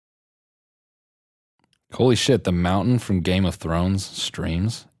Holy shit, the mountain from Game of Thrones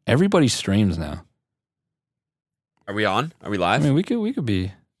streams. Everybody streams now. Are we on? Are we live? I mean, we could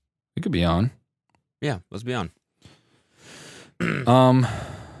be on. Yeah, let's be on.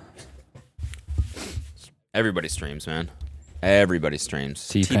 Everybody streams, man. Everybody streams.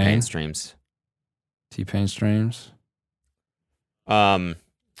 T-Pain streams. T-Pain streams.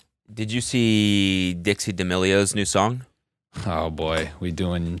 Did you see Dixie D'Amelio's new song? Oh boy, we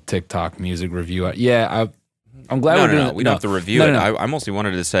doing TikTok music review. Yeah, I'm glad we're doing. No, we don't have to review it. I mostly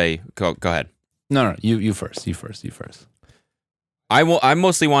wanted to say, go ahead. No, you first. I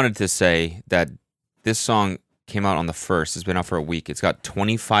mostly wanted to say that this song came out on the 1st. It's been out for a week. It's got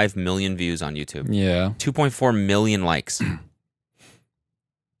 25 million views on YouTube. Yeah. 2.4 million likes.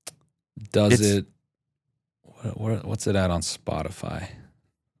 What's it at on Spotify?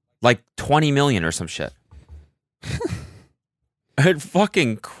 Like 20 million or some shit. It's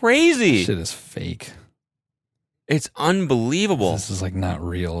fucking crazy. Shit is fake. It's unbelievable. This is like not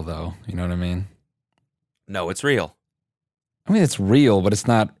real though. You know what I mean? No, it's real. I mean, it's real, but it's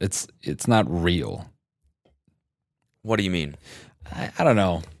not real. What do you mean? I don't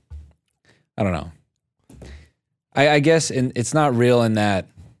know. I guess it's not real in that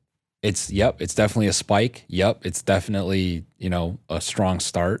it's definitely a spike. Yep, it's definitely, a strong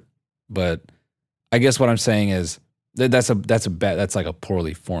start. But I guess what I'm saying is that's like a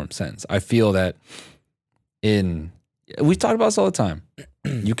poorly formed sentence. I feel that we talk about this all the time.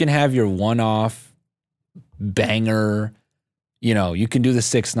 You can have your one-off banger, you can do the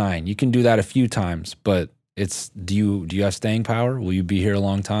 6ix9ine. You can do that a few times, but do you have staying power? Will you be here a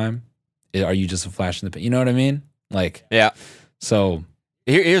long time? Are you just a flash in the pan? You know what I mean? Like, yeah. So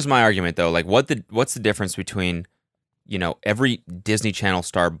here's my argument though. Like, what's the difference between, every Disney Channel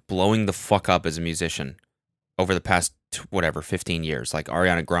star blowing the fuck up as a musician over the past 15 years, like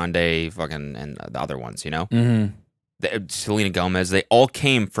Ariana Grande, fucking, and the other ones, Mm-hmm. Selena Gomez, they all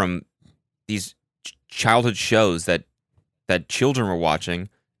came from these childhood shows that children were watching,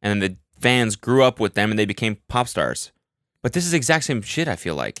 and then the fans grew up with them and they became pop stars. But this is the exact same shit, I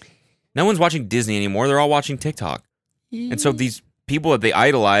feel like. No one's watching Disney anymore. They're all watching TikTok. And so these people that they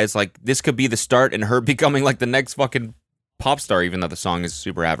idolize, like, this could be the start in her becoming like the next fucking pop star, even though the song is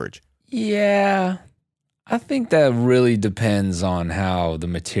super average. Yeah. I think that really depends on how the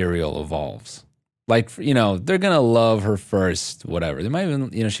material evolves. Like, they're going to love her first, whatever. They might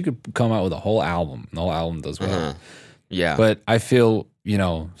even, she could come out with a whole album. And the whole album does well. Yeah. But I feel,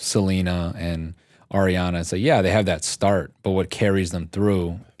 Selena and Ariana, so yeah, they have that start. But what carries them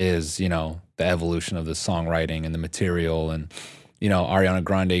through is, the evolution of the songwriting and the material. And, Ariana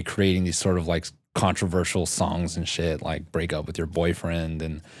Grande creating these sort of like controversial songs and shit, like break up with your boyfriend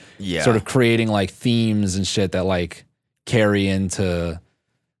and sort of creating like themes and shit that like carry into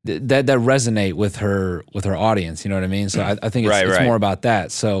that resonate with her audience. You know what I mean? So I think it's more about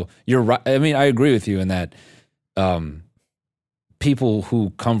that. So you're right. I mean, I agree with you in that people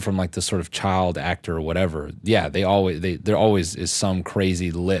who come from like this sort of child actor or whatever, yeah, there always is some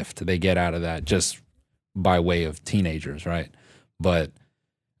crazy lift they get out of that just by way of teenagers, right? But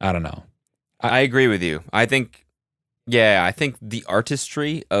I don't know. I agree with you. I think the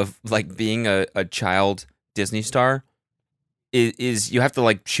artistry of like being a child Disney star is you have to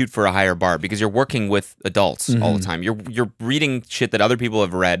like shoot for a higher bar because you're working with adults all the time. You're reading shit that other people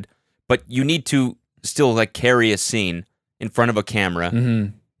have read, but you need to still like carry a scene in front of a camera.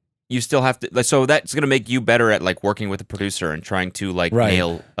 Mm-hmm. You still have to, so that's going to make you better at like working with a producer and trying to like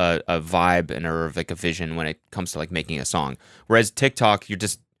nail a vibe or like a vision when it comes to like making a song. Whereas TikTok, you're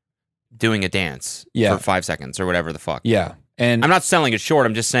just doing a dance for 5 seconds or whatever the fuck. Yeah. And I'm not selling it short.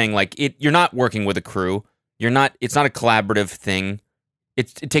 I'm just saying like you're not working with a crew. It's not a collaborative thing.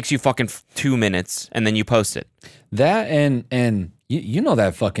 It takes you fucking 2 minutes and then you post it. That and you know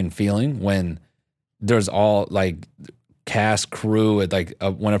that fucking feeling when there's all like cast, crew, like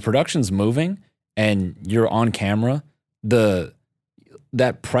when a production's moving and you're on camera, that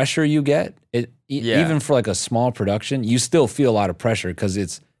pressure you get, even for like a small production, you still feel a lot of pressure because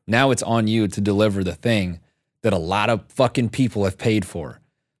it's on you to deliver the thing that a lot of fucking people have paid for.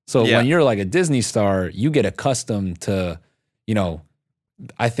 So when you're like a Disney star, you get accustomed to,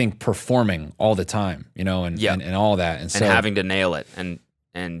 I think performing all the time, and all that. And so having to nail it and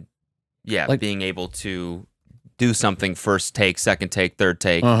like, being able to do something first take, second take, third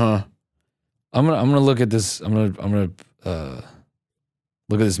take. I'm gonna look at this. I'm gonna look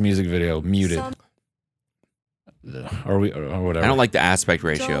at this music video. Muted. Or whatever. I don't like the aspect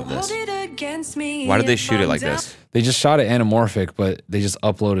ratio of this. Why did they shoot it like this? They just shot it anamorphic, but they just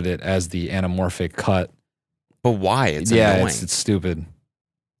uploaded it as the anamorphic cut. But why? It's annoying. It's stupid.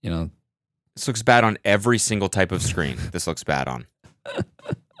 This looks bad on every single type of screen. This looks bad on.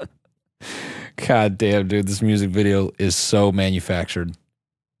 God damn, dude, this music video is so manufactured.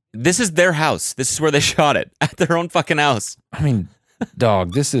 This is their house. This is where they shot it, at their own fucking house. I mean,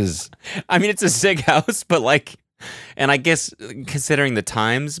 dog, this is... I mean, it's a sick house, but like, and I guess considering the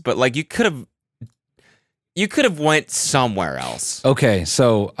times, but like you could have went somewhere else. Okay,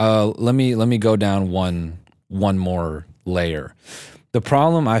 so let me go down one more layer. The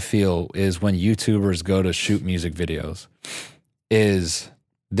problem I feel is when YouTubers go to shoot music videos is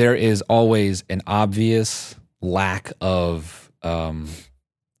there is always an obvious lack of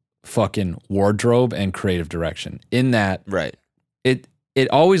fucking wardrobe and creative direction. In that, Right. It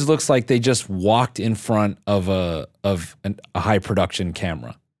always looks like they just walked in front of a high production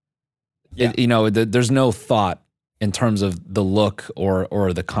camera. Yeah. There's no thought in terms of the look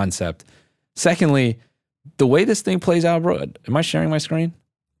or the concept. Secondly, the way this thing plays out, bro. Am I sharing my screen?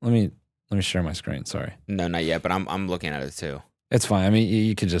 Let me share my screen. Sorry. No, not yet, but I'm looking at it too. It's fine. I mean,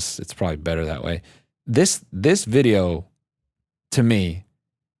 you could just. It's probably better that way. This video, to me,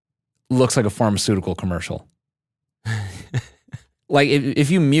 looks like a pharmaceutical commercial. Like if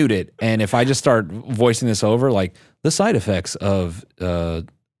you mute it, and if I just start voicing this over, like the side effects of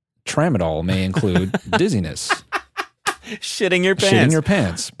tramadol may include dizziness, Shitting your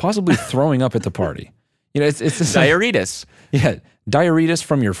pants, possibly throwing up at the party. It's this diabetes. Yeah, diabetes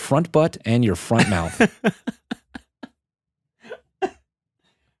from your front butt and your front mouth.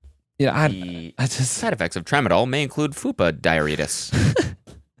 Yeah, The I just side effects of tramadol may include fupa diabetes.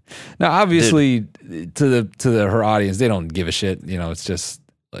 now obviously to her audience, they don't give a shit. It's just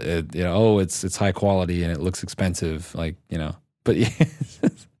it's high quality and it looks expensive, But yeah,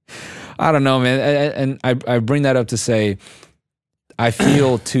 I don't know, man. And I bring that up to say, I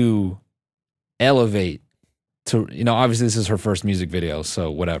feel to elevate to obviously this is her first music video,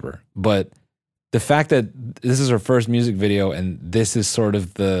 so whatever. But the fact that this is her first music video and this is sort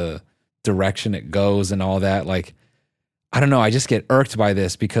of the direction it goes and all that, like, I don't know, I just get irked by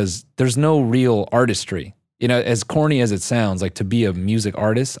this because there's no real artistry. As corny as it sounds, like to be a music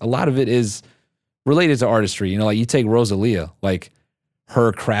artist, a lot of it is related to artistry. Like you take Rosalia, like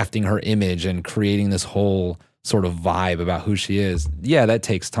her crafting her image and creating this whole sort of vibe about who she is. Yeah, that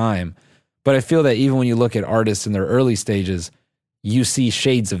takes time. But I feel that even when you look at artists in their early stages, you see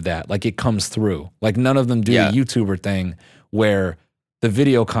shades of that. Like it comes through. Like none of them do the YouTuber thing where the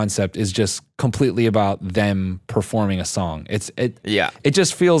video concept is just completely about them performing a song. It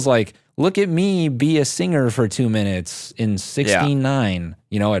just feels like, look at me be a singer for 2 minutes in 16:9,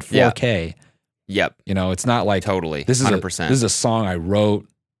 at 4K. Yep. It's not like Totally. This is 100%. This is a song I wrote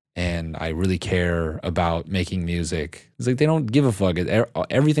and I really care about making music. It's like they don't give a fuck.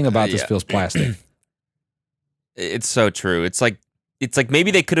 Everything about this feels plastic. It's so true. It's like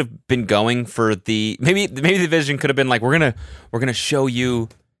maybe they could have been going for maybe the vision could have been like, we're gonna show you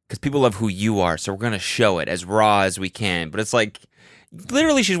because people love who you are, so we're gonna show it as raw as we can. But it's like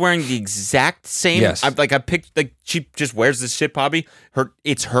literally she's wearing the exact same. Yes. I picked she just wears this shit, Bobby.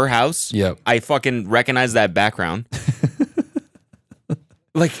 It's her house. Yep. I fucking recognize that background.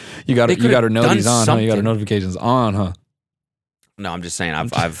 Like you got her notice on, huh? You got her something. notifications on, huh? No, I'm just saying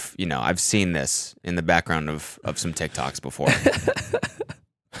I've seen this in the background of some TikToks before.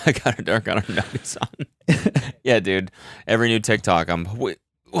 I got her notice on. Yeah, dude. Every new TikTok, wait,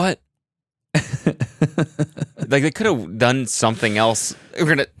 what? Like they could have done something else.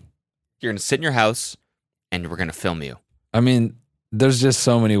 You're gonna sit in your house and we're gonna film you. I mean, there's just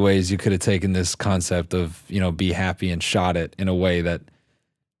so many ways you could have taken this concept of, be happy and shot it in a way that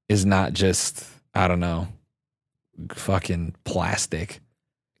is not just, I don't know, fucking plastic.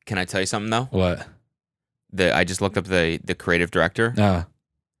 Can I tell you something though? What? I just looked up the creative director.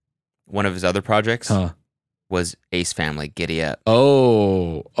 One of his other projects was Ace Family, Giddy Up.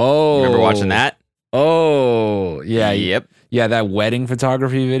 Oh. You remember watching that? Oh, yeah. Yep. Yeah, that wedding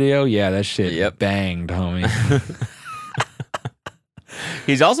photography video. Yeah, that shit banged, homie.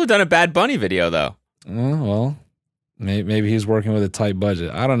 He's also done a Bad Bunny video though. Well, maybe he's working with a tight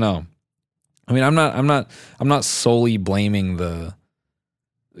budget. I don't know. I mean, I'm not solely blaming the,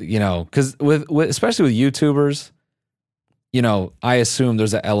 because with especially with YouTubers, I assume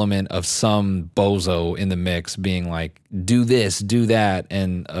there's an element of some bozo in the mix being like, do this, do that,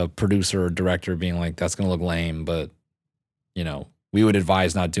 and a producer or director being like, that's gonna look lame, but we would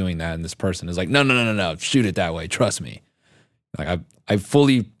advise not doing that. And this person is like, no, shoot it that way, trust me. Like I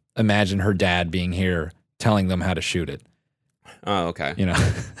fully imagine her dad being here telling them how to shoot it. Oh, okay.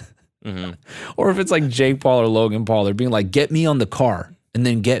 Mm-hmm. Or if it's like Jake Paul or Logan Paul, they're being like, get me on the car and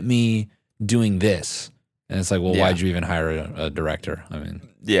then get me doing this. And it's like, well, why'd you even hire a director? I mean,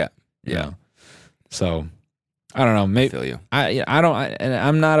 Yeah. So I don't know. Maybe feel you.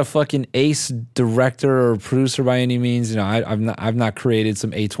 I'm not a fucking ace director or producer by any means. You know, I've not created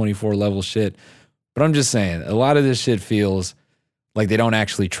some A24 level shit. But I'm just saying, a lot of this shit feels like they don't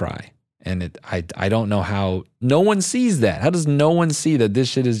actually try. And I don't know how no one sees that. How does no one see that this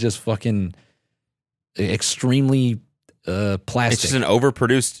shit is just fucking extremely plastic? It's just an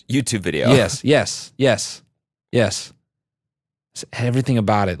overproduced YouTube video. Yes. Everything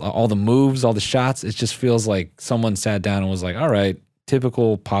about it, all the moves, all the shots, it just feels like someone sat down and was like, all right,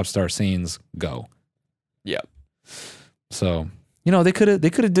 typical pop star scenes, go. Yeah. So, you know, they could have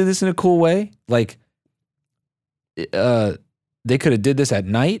did this in a cool way. Like, they could have did this at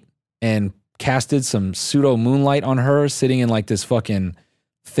night and casted some pseudo moonlight on her sitting in like this fucking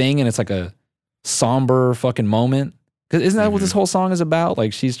thing, and it's like a somber fucking moment. Because isn't that what this whole song is about?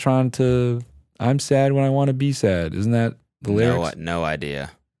 Like, she's trying to, I'm sad when I want to be sad. Isn't that the lyrics? No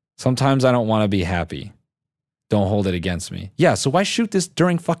idea. Sometimes I don't want to be happy. Don't hold it against me. Yeah, so why shoot this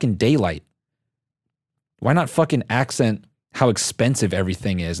during fucking daylight? Why not fucking accent how expensive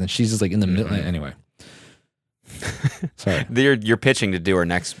everything is? And she's just like in the middle. Anyway. Sorry. You're pitching to do our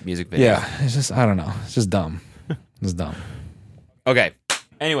next music video. Yeah, it's just, I don't know. It's just dumb. It's dumb. Okay.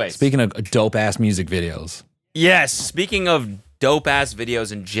 Anyways. Speaking of dope ass music videos. Yes. Speaking of dope ass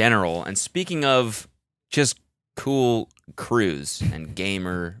videos in general, and speaking of just cool crews and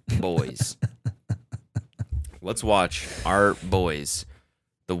gamer boys, let's watch our boys,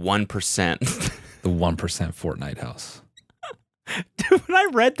 the 1%. The 1% Fortnite house. Dude, when I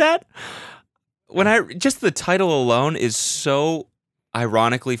read that, just the title alone is so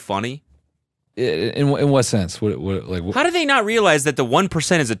ironically funny. In what sense? What? How do they not realize that the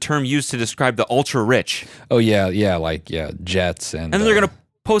 1% is a term used to describe the ultra rich? Oh yeah, jets and then they're gonna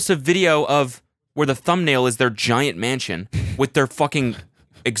post a video of where the thumbnail is their giant mansion with their fucking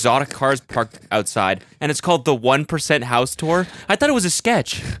exotic cars parked outside, and it's called the 1% house tour. I thought it was a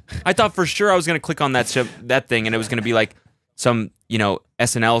sketch. I thought for sure I was gonna click on that thing, and it was gonna be like some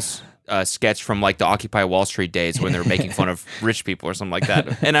SNL sketch from like the Occupy Wall Street days when they were making fun of rich people or something like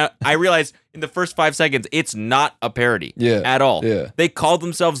that. And I realized in the first 5 seconds, it's not a parody at all. Yeah. They called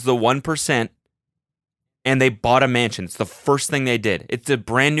themselves the 1%, and they bought a mansion. It's the first thing they did. It's a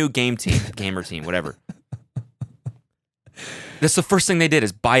brand new gamer team, whatever. That's the first thing they did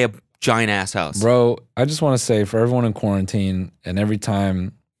is buy a giant ass house. Bro, I just want to say for everyone in quarantine, and every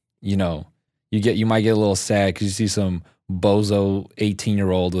time, you might get a little sad because you see some bozo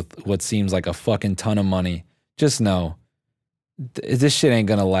 18-year-old with what seems like a fucking ton of money. Just know, this shit ain't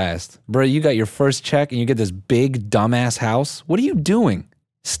gonna last. Bro, you got your first check and you get this big dumbass house. What are you doing?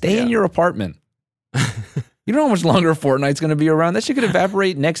 Stay in your apartment. You know how much longer Fortnite's gonna be around? That shit could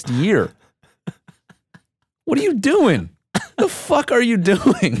evaporate next year. What are you doing? The fuck are you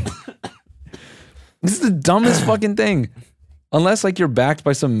doing? This is the dumbest fucking thing. Unless like you're backed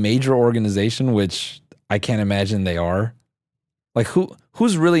by some major organization, which I can't imagine they are. Like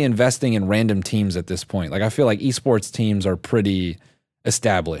who's really investing in random teams at this point? Like I feel like esports teams are pretty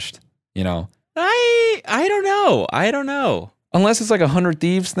established, you know? I don't know. Unless it's like a 100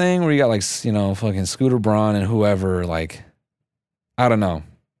 Thieves thing where you got like, fucking Scooter Braun and whoever, like, I don't know.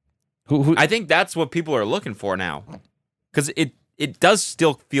 Who I think that's what people are looking for now. Because it does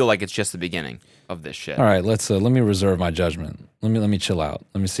still feel like it's just the beginning of this shit. All right, let me reserve my judgment. Let me chill out.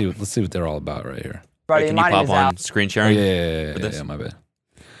 Let's see what they're all about right here. Wait, can you pop on screen sharing? Yeah, my bad.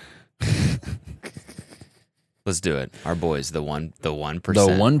 Let's do it. Our boys, the 1%. The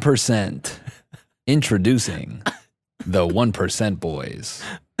 1%. Introducing the 1% boys.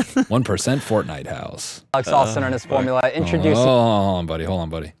 1% Fortnite house. Alex Austin and his formula. Introducing. Hold on,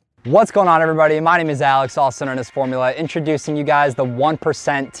 buddy. What's going on, everybody? My name is Alex, also known as Formula, introducing you guys the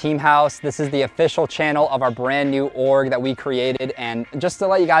 1% Team House. This is the official channel of our brand new org that we created. And just to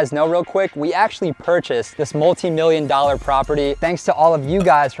let you guys know real quick, we actually purchased this multi-million-dollar property. Thanks to all of you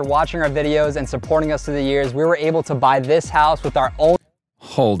guys for watching our videos and supporting us through the years. We were able to buy this house with our own.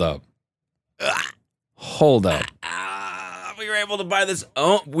 Hold up. We were able to buy this.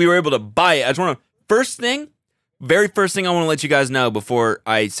 We were able to buy it. I just want to, very first thing I want to let you guys know before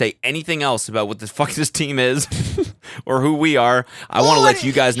I say anything else about what the fuck this team is or who we are, I want to let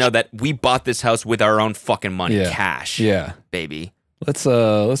you guys know that we bought this house with our own fucking money, cash. Yeah. Baby. Let's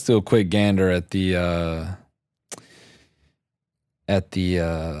do a quick gander at the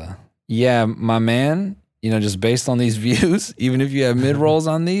my man, just based on these views, even if you have mid-rolls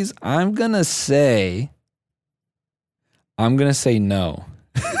on these, I'm going to say no.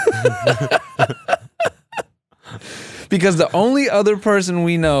 Because the only other person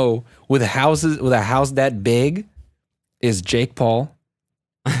we know with a house that big is Jake Paul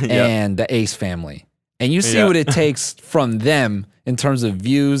and the Ace family. And you see what it takes from them in terms of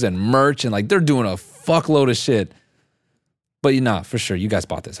views and merch, and like they're doing a fuckload of shit. But for sure, you guys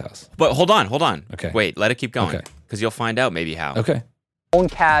bought this house. But hold on. Okay. Wait, let it keep going. Because you'll find out maybe how. Okay. Own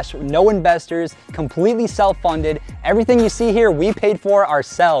cash, no investors, completely self-funded. Everything you see here, we paid for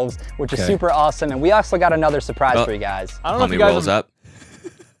ourselves, which is super awesome. And we also got another surprise for you guys. I don't know if Homie you guys rolls up.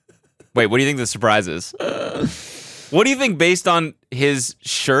 Wait, what do you think the surprise is? What do you think based on his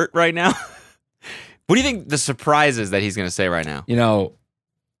shirt right now? What do you think the surprise is that he's going to say right now?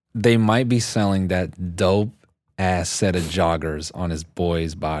 They might be selling that dope ass set of joggers on his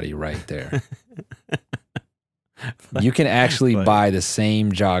boy's body right there. You can actually buy the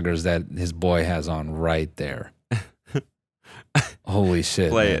same joggers that his boy has on right there. Holy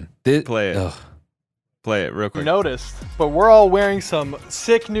shit. Play man. it. Play it. Ugh. Play it real quick. noticed, but we're all wearing some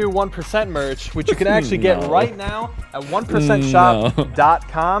sick new 1% merch, which you can actually get right now at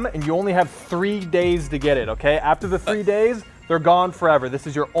 1%shop.com, and you only have 3 days to get it, okay? After the 3 days, they're gone forever. This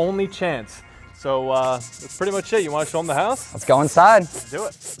is your only chance. So that's pretty much it. You want to show them the house? Let's go inside. Let's do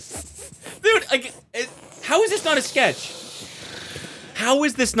it. Dude, how is this not a sketch? How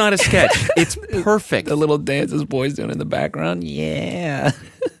is this not a sketch? It's perfect. The little dance his boy's doing in the background. Yeah.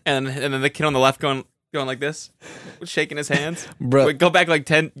 And then the kid on the left going like this, shaking his hands. Bro. Wait, go back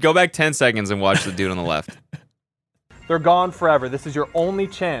 10 seconds and watch the dude on the left. They're gone forever. This is your only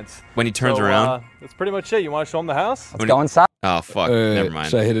chance. When he turns around. That's pretty much it. You want to show them the house? Let's go inside. Oh, fuck. Never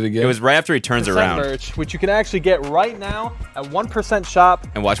mind. Should I hit it again? It was right after he turns around. Merch, which you can actually get right now at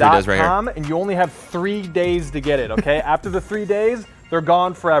 1%shop.com, And watch what he does right here. and you only have 3 days to get it, okay? After the 3 days, they're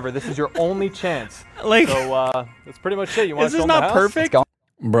gone forever. This is your only chance. So that's pretty much it. You want Is to show this them the not house? perfect?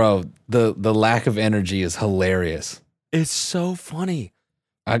 Bro, the lack of energy is hilarious. It's so funny.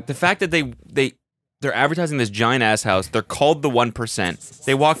 The fact that they're advertising this giant ass house. They're called the 1%.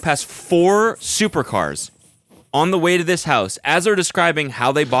 They walk past 4 supercars on the way to this house as they're describing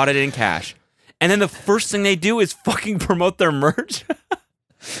how they bought it in cash. And then the first thing they do is fucking promote their merch.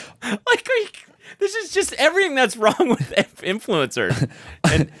 This is just everything that's wrong with influencers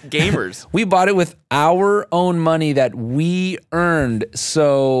and gamers. We bought it with our own money that we earned.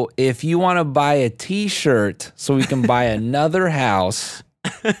 So if you want to buy a t-shirt so we can buy another house.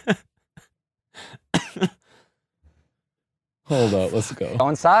 Hold up, let's go. Go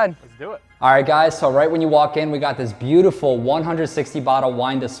inside. Let's do it. All right, guys, so right when you walk in, we got this beautiful 160 bottle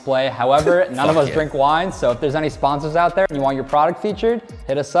wine display. However, none of us drink wine, so if there's any sponsors out there and you want your product featured,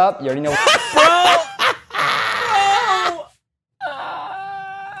 hit us up. You already know.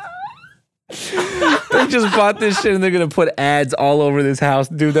 They just bought this shit and they're gonna put ads all over this house.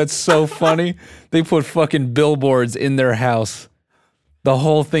 Dude, that's so funny. They put fucking billboards in their house. The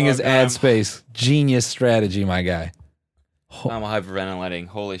whole thing is ad space. Genius strategy, my guy. I'm hyperventilating.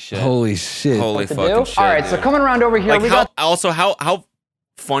 Holy shit. Holy shit. Holy fucking shit. All right, so coming around over here, Like we got. how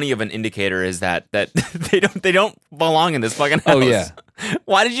funny of an indicator is that they don't belong in this fucking house. Oh, yeah.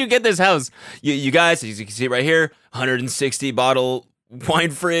 Why did you get this house? You guys, as you can see right here, 160 bottle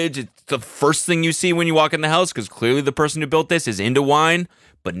wine fridge. It's the first thing you see when you walk in the house because clearly the person who built this is into wine,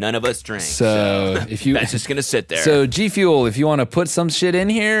 but none of us drink. So if you that's just gonna sit there. So G Fuel, if you want to put some shit in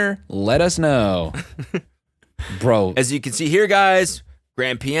here, let us know. Bro. As you can see here, guys,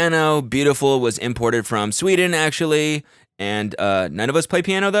 grand piano, beautiful, was imported from Sweden, actually. And none of us play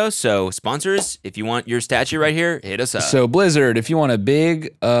piano, though. So sponsors, if you want your statue right here, hit us up. So Blizzard, if you want a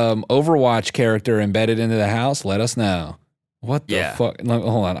big Overwatch character embedded into the house, let us know. What the fuck?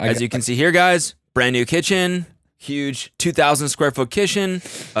 Hold on. As you can see here, guys, brand new kitchen, huge 2,000 square foot kitchen,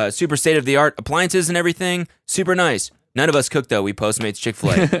 super state of the art appliances and everything. Super nice. None of us cook, though. We Postmates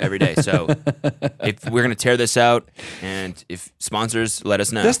Chick-fil-A every day. So if we're going to tear this out, and if sponsors, let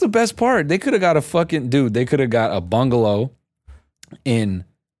us know. That's the best part. They could have got a fucking... Dude, they could have got a bungalow in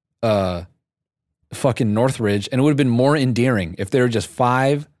fucking Northridge, and it would have been more endearing if they were just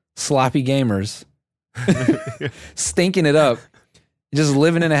 5 sloppy gamers stinking it up, just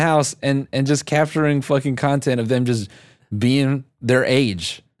living in a house and just capturing fucking content of them just being their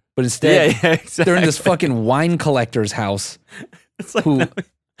age. But instead, exactly. They're in this fucking wine collector's house. It's like, no,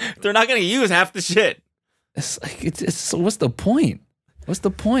 they're not going to use half the shit. It's like, it's so what's the point? What's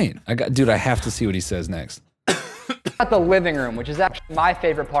the point? Dude, I have to see what he says next. Got the living room, which is actually my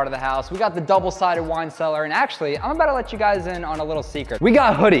favorite part of the house. We got the double-sided wine cellar, and actually, I'm about to let you guys in on a little secret. We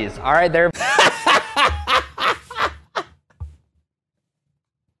got hoodies, all right? They're...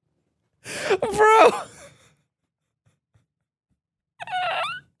 Bro!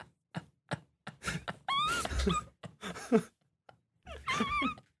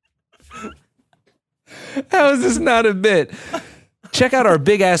 How is this not a bit? check out our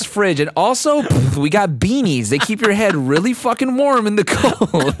big ass fridge. And also, we got beanies. They keep your head really fucking warm in the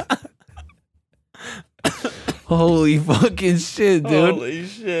cold. Holy fucking shit, dude. Holy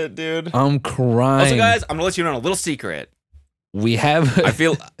shit, dude. I'm crying. Also, guys, I'm gonna let you know a little secret. We have. I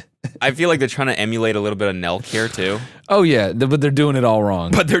feel like they're trying to emulate a little bit of Nelk here too. Oh yeah, but they're doing it all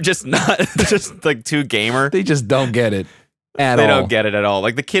wrong. But they're just not. They're just like too gamer. They just don't get it at all. They don't get it at all.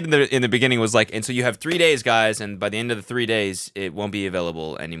 Like the kid in the beginning was like, and so you have 3 days, guys, and by the end of the 3 days, it won't be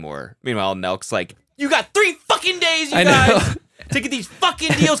available anymore. Meanwhile, Nelk's like, you got 3 fucking days, you guys. To get these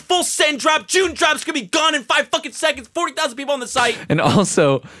fucking deals, full send drop, June drop's gonna be gone in 5 fucking seconds. 40,000 people on the site. And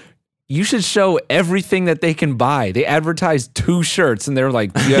also, you should show everything that they can buy. They advertised 2 shirts, and they're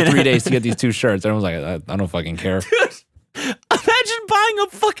like, "You have 3 days to get these 2 shirts." And I was like, "I don't fucking care." Dude, imagine buying a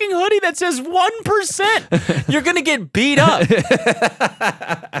fucking hoodie that says 1%. You're gonna get beat up.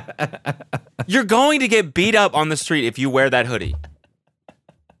 You're going to get beat up on the street if you wear that hoodie.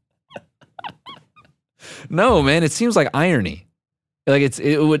 No, man, it seems like irony. Like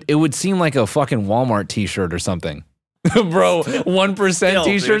it would seem like a fucking Walmart T-shirt or something, bro. 1%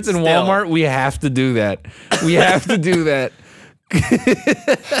 T-shirts in Walmart. We have to do that. We have to do that.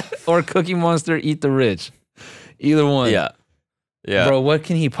 Or Cookie Monster, Eat the Rich. Either one. Yeah. Bro, what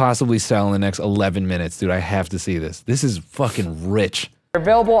can he possibly sell in the next 11 minutes, dude? I have to see this. This is fucking rich. They're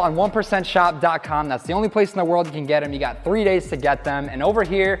available on 1%shop.com. That's the only place in the world you can get them. You got 3 days to get them. And over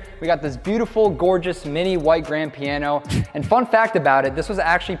here, we got this beautiful, gorgeous mini white grand piano. And fun fact about it, this was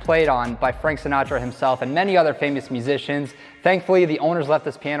actually played on by Frank Sinatra himself and many other famous musicians. Thankfully, the owners left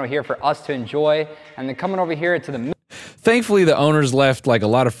this piano here for us to enjoy. And then coming over here to the... Thankfully, the owners left like a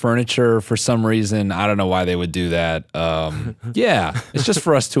lot of furniture for some reason. I don't know why they would do that. Yeah, it's just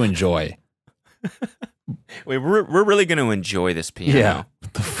for us to enjoy. Wait, we're really going to enjoy this piano. Yeah.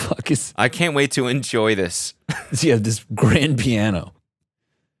 What the fuck is... I can't wait to enjoy this. Yeah, this grand piano.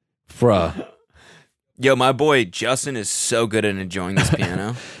 Bruh. Yo, my boy Justin is so good at enjoying this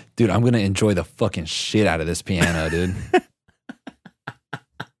piano. Dude, I'm going to enjoy the fucking shit out of this piano, dude.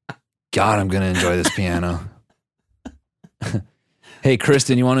 God, I'm going to enjoy this piano. Hey,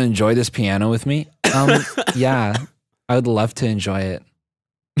 Kristen, you want to enjoy this piano with me? Yeah, I would love to enjoy it.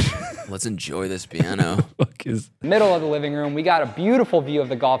 Let's enjoy this piano. Middle of the living room, we got a beautiful view of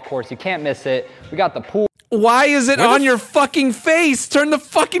the golf course. You can't miss it. We got the pool. Why is it on your fucking face? Turn the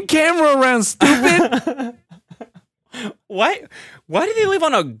fucking camera around, stupid. Why do they live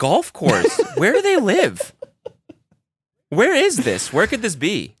on a golf course? Where do they live? Where is this? Where could this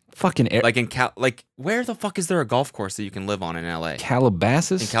be? Fucking like where the fuck is there a golf course that you can live on in LA?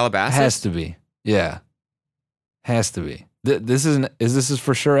 Calabasas? In Calabasas? Has to be. Yeah. Has to be. This is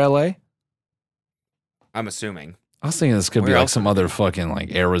for sure LA? I'm assuming. I was thinking this could be like some other fucking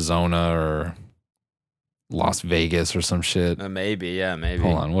like Arizona or Las Vegas or some shit. Maybe, yeah, maybe.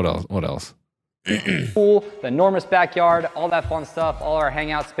 Hold on, what else? Pool, the enormous backyard, all that fun stuff, all our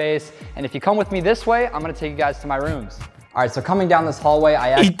hangout space. And if you come with me this way, I'm gonna take you guys to my rooms. All right, so coming down this hallway,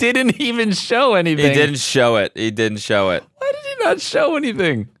 He didn't even show anything. He didn't show it. Why did he not show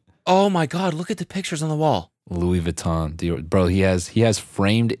anything? Oh my God, look at the pictures on the wall. Louis Vuitton, Dior. Bro, he has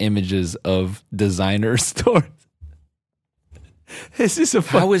framed images of designer stores. This is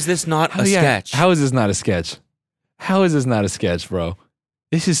How is this not a sketch? How is this not a sketch? How is this not a sketch, bro?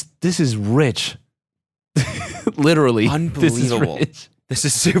 This is rich. Literally, unbelievable. This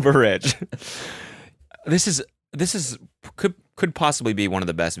is super rich. This is could possibly be one of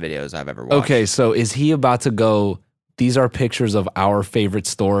the best videos I've ever watched. Okay, so is he about to go? These are pictures of our favorite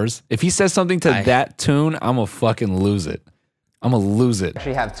stores. If he says something to that tune, I'm gonna fucking lose it. I'm gonna lose it. I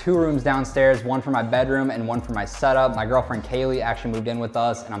actually have 2 rooms downstairs, one for my bedroom and one for my setup. My girlfriend Kaylee actually moved in with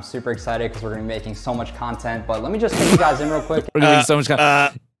us, and I'm super excited because we're gonna be making so much content. But let me just take you guys in real quick. We're gonna make so much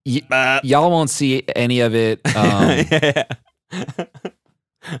content. Y'all won't see any of it.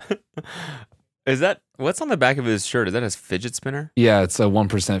 Is that what's on the back of his shirt? Is that his fidget spinner? Yeah, it's a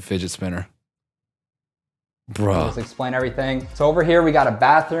 1% fidget spinner. Bro. Let's explain everything. So over here we got a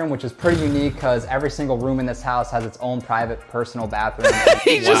bathroom, which is pretty unique because every single room in this house has its own private personal bathroom.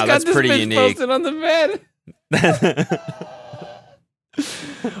 He just got this bitch posted on the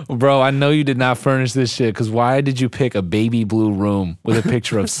bed. Bro, I know you did not furnish this shit because why did you pick a baby blue room with a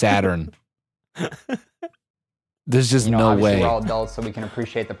picture of Saturn? There's just no way. We're all adults, so we can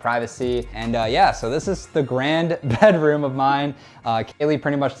appreciate the privacy. And yeah, so this is the grand bedroom of mine. Kaylee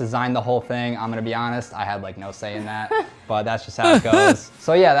pretty much designed the whole thing. I'm gonna be honest, I had like no say in that, but that's just how it goes.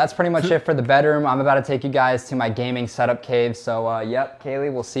 So yeah, that's pretty much it for the bedroom. I'm about to take you guys to my gaming setup cave. So yep,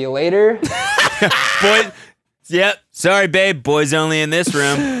 Kaylee, we'll see you later. Boy, Yep. Sorry, babe. Boys only in this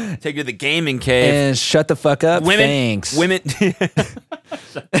room. Take you to the gaming cave. And shut the fuck up. Women. Thanks. Women.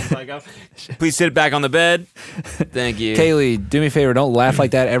 Shut the fuck up. Please sit back on the bed. Thank you. Kaylee, do me a favor. Don't laugh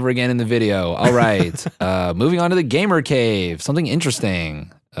like that ever again in the video. All right. Moving on to the gamer cave. Something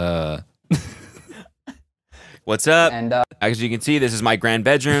interesting. What's up? And As you can see, this is my grand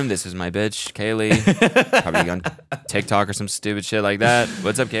bedroom. This is my bitch, Kaylee. Probably on TikTok or some stupid shit like that.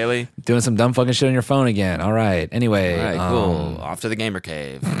 What's up, Kaylee? Doing some dumb fucking shit on your phone again. All right. Anyway. All right, cool. Off to the gamer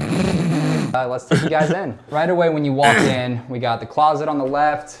cave. let's take you guys in. Right away when you walk in, we got the closet on the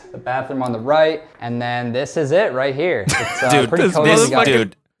left, the bathroom on the right, and then this is it right here. It's Dude, pretty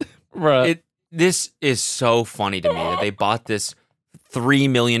cozy. Bruh. This is so funny to me that they bought this $3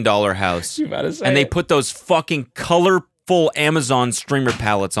 million house and they put those fucking colorful Amazon streamer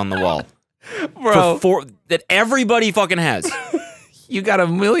palettes on the wall. Bro. That everybody fucking has. You got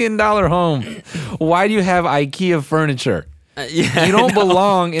 $1 million home. Why do you have IKEA furniture? Yeah, You don't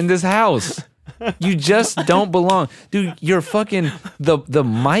belong in this house. You just don't belong. Dude, you're fucking the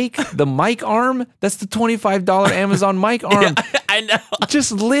mic arm, that's the $25 Amazon mic arm. Yeah, I know.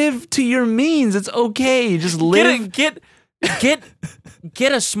 Just live to your means. It's okay. Just live. Get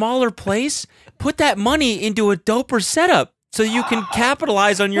a smaller place. Put that money into a doper setup so you can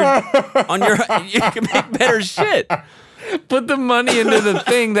capitalize on your you can make better shit. Put the money into the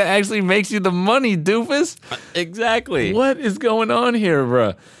thing that actually makes you the money, doofus. Exactly. What is going on here,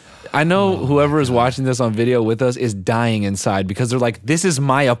 bro? I know whoever is watching this on video with us is dying inside because they're like, this is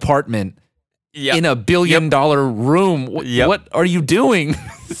my apartment in a $1 billion room. What are you doing?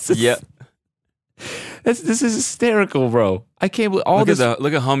 Yep. This is hysterical, bro. I can't believe all this.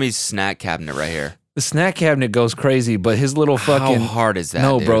 Look at homie's snack cabinet right here. The snack cabinet goes crazy, but his little fucking. How hard is that?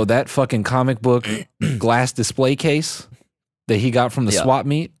 No, dude? bro, that fucking comic book glass display case that he got from the swap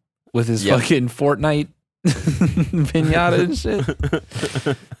meet with his fucking Fortnite pinata and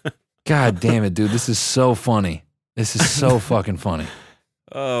shit. God damn it, dude. This is so funny. This is so fucking funny.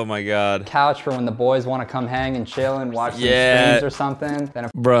 Oh my god. Couch for when the boys want to come hang and chill and watch some streams or something. Then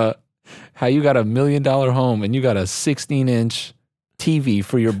Bruh, how you got $1 million home and you got a 16-inch TV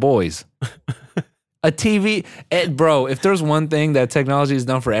for your boys? A TV, bro. If there's one thing that technology has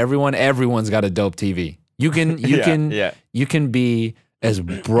done for everyone, everyone's got a dope TV. You can be as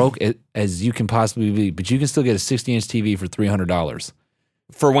broke as you can possibly be, but you can still get a 60-inch TV for $300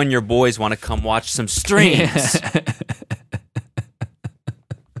 for when your boys want to come watch some streams.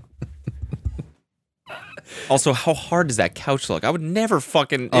 Also, how hard does that couch look? I would never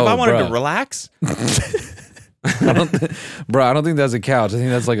fucking if I wanted to relax. I don't think that's a couch. I think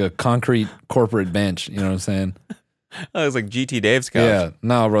that's like a concrete corporate bench. You know what I'm saying? Oh, it's like GT Dave's couch. Yeah,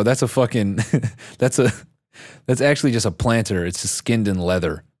 no, bro, that's a fucking that's actually just a planter. It's just skinned in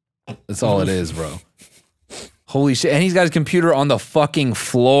leather. That's all it is, bro. Holy shit! And he's got his computer on the fucking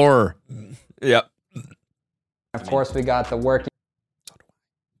floor. Yep. of course we got the working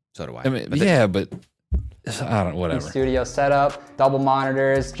So do I. I mean, but I don't. Whatever. studio setup, double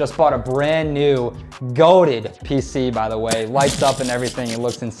monitors. Just bought a brand new goated PC, by the way. Lights up and everything. It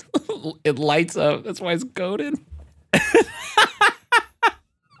looks insane. It lights up. That's why it's goated.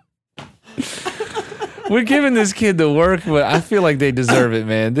 We're giving this kid the work, but I feel like they deserve it,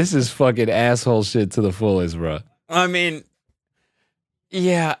 man. This is fucking asshole shit to the fullest, bro. I mean,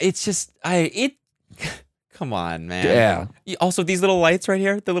 yeah, it's just come on, man. Yeah. Also, these little lights right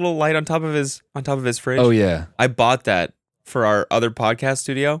here, the little light on top of his fridge. Oh yeah. I bought that for our other podcast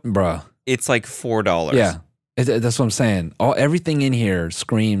studio. Bro. It's like $4. Yeah. That's what I'm saying. Everything in here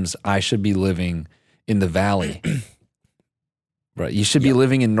screams I should be living in the valley. Bro, you should be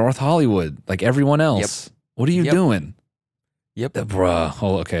living in North Hollywood like everyone else. Yep. What are you doing? Yep. Bruh.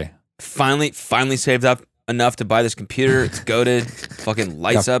 Oh, okay. Finally saved up enough to buy this computer. It's goated. Fucking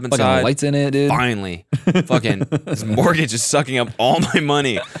lights up inside. Fucking lights in it, dude. Finally. Fucking this mortgage is sucking up all my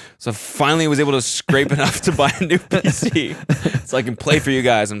money. So finally was able to scrape enough to buy a new PC. So I can play for you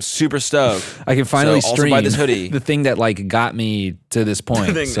guys. I'm super stoked. I can finally also stream buy this hoodie. The thing that like got me to this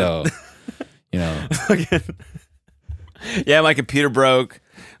point. So, you know. Yeah, my computer broke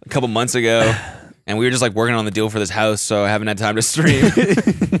a couple months ago, and we were just like working on the deal for this house, so I haven't had time to stream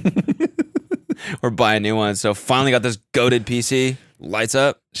or buy a new one. So finally got this goated PC, lights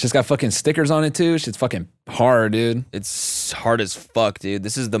up. It's just got fucking stickers on it too. Shit's fucking hard, dude. It's hard as fuck, dude.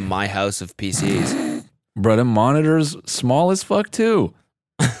 This is the my house of PCs. Bro, the monitor's small as fuck too.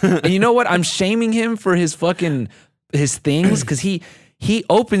 And you know what? I'm shaming him for his things because he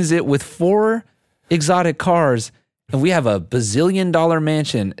opens it with 4 exotic cars. And we have a bazillion-dollar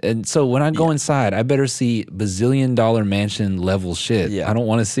mansion. And so when I go inside, I better see bazillion-dollar mansion level shit. Yeah. I don't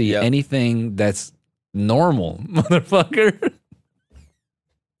want to see anything that's normal, motherfucker.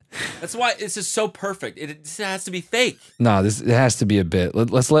 That's why this is so perfect. It has to be fake. No, it has to be a bit.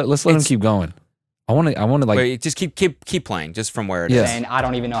 Let's let him keep going. I want to like. Wait, just keep playing, just from where it is. Yes. And I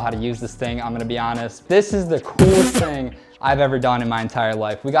don't even know how to use this thing. I'm gonna be honest. This is the coolest thing I've ever done in my entire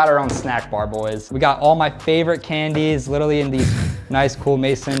life. We got our own snack bar, boys. We got all my favorite candies, literally in these nice, cool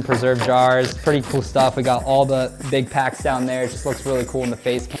Mason preserve jars. Pretty cool stuff. We got all the big packs down there. It just looks really cool in the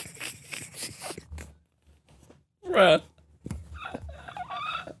face. Bruh.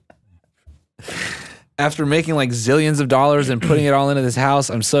 After making like zillions of dollars and putting it all into this house,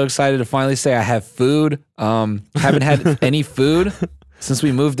 I'm so excited to finally say I have food. Haven't had any food since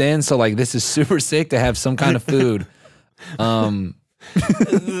we moved in, so like this is super sick to have some kind of food.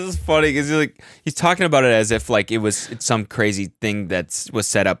 This is funny because he's talking about it as if like it's some crazy thing that was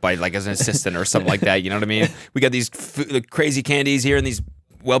set up by like as an assistant or something like that. You know what I mean? We got these crazy candies here in these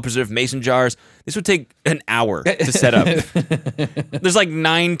well-preserved mason jars. This would take an hour to set up. There's like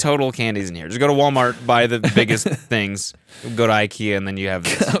 9 total candies in here. Just go to Walmart, buy the biggest things, go to IKEA, and then you have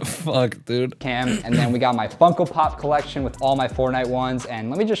this. Fuck, dude. Cam, and then we got my Funko Pop collection with all my Fortnite ones. And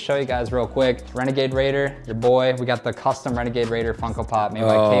let me just show you guys real quick. Renegade Raider, your boy. We got the custom Renegade Raider Funko Pop made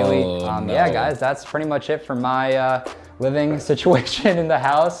by Kaylee. No. Yeah, guys, that's pretty much it for my living situation in the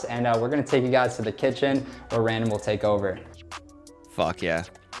house. And we're gonna take you guys to the kitchen where Random will take over. Fuck yeah.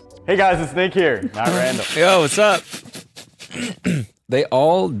 Hey guys, it's Nick here. Not random. Yo, what's up? They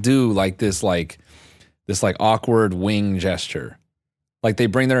all do like this awkward wing gesture. Like they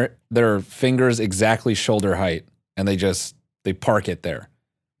bring their fingers exactly shoulder height and they park it there.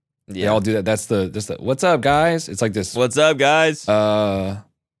 Yeah. They all do that. That's the what's up, guys? It's like this. What's up, guys? You're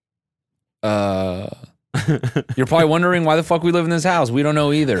probably wondering why the fuck we live in this house. We don't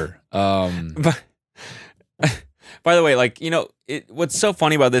know either. By the way, like, you know, what's so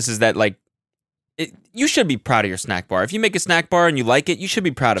funny about this is that, like, you should be proud of your snack bar. If you make a snack bar and you like it, you should be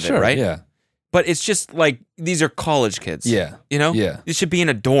proud of it, right? Yeah. But it's just like, these are college kids. Yeah. You know? Yeah. You should be in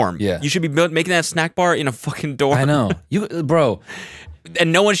a dorm. Yeah. You should be making that snack bar in a fucking dorm. I know. Bro.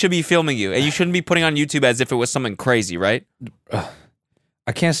 And no one should be filming you. And you shouldn't be putting on YouTube as if it was something crazy, right?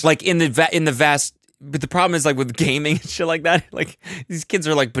 I can't. Like, in the vast... But the problem is, like, with gaming and shit like that, like, these kids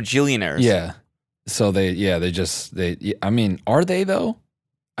are, like, bajillionaires. Yeah. So I mean, are they though?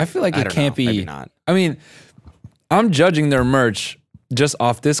 I feel like it can't be. Maybe not. I mean, I'm judging their merch just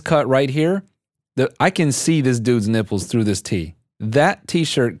off this cut right here. I can see this dude's nipples through this tee. That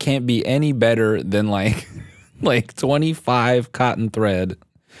t-shirt can't be any better than like 25 cotton thread.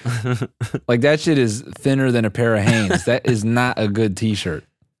 Like that shit is thinner than a pair of Hanes. That is not a good t-shirt.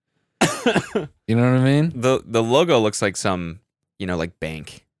 You know what I mean? The logo looks like some, you know, like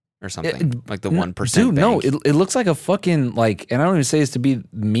bank. Or something like the 1%. Dude, no, bank. it looks like a fucking like, and I don't even say this to be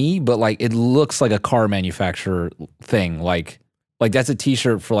me, but like it looks like a car manufacturer thing. Like that's a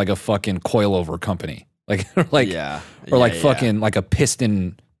T-shirt for like a fucking coilover company, like fucking like a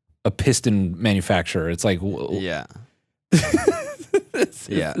piston manufacturer. It's like yeah,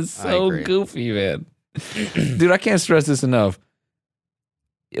 it's so goofy, man. Dude, I can't stress this enough.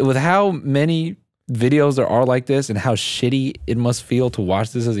 With how many videos there are like this and how shitty it must feel to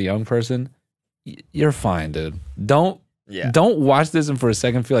watch this as a young person, you're fine, dude. Don't watch this and for a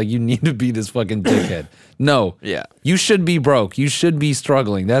second feel like you need to be this fucking dickhead. No. Yeah. You should be broke. You should be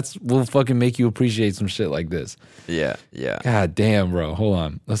struggling. Will fucking make you appreciate some shit like this. Yeah. Yeah. God damn, bro. Hold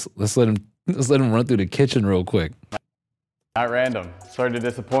on. Let's let him run through the kitchen real quick. Not random. Sorry to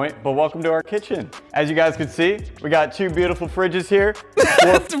disappoint, but welcome to our kitchen. As you guys can see, we got 2 beautiful fridges here.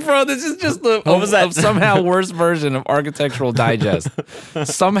 Bro, this is just a somehow worse version of Architectural Digest.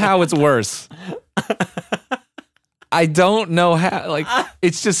 Somehow it's worse. I don't know how, like,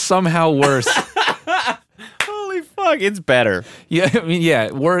 it's just somehow worse. Holy fuck, it's better. Yeah, I mean, yeah,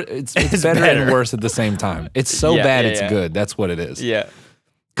 it's better and worse at the same time. It's so bad it's good. That's what it is. Yeah.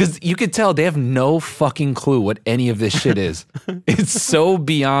 Because you could tell they have no fucking clue what any of this shit is. It's so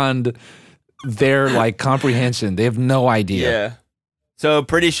beyond their like comprehension. They have no idea. Yeah. So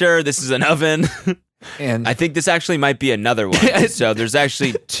pretty sure this is an oven. And I think this actually might be another one. So there's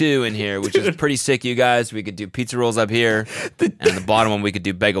actually 2 in here, which is pretty sick, you guys. We could do pizza rolls up here. And the bottom one, we could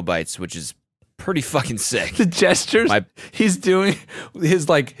do bagel bites, which is pretty fucking sick. The gestures he's doing, his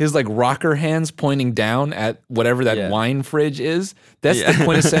rocker hands pointing down at whatever that wine fridge is. That's the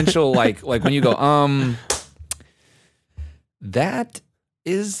quintessential like when you go, that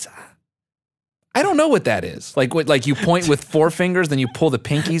is, I don't know what that is. Like you point with 4 fingers, then you pull the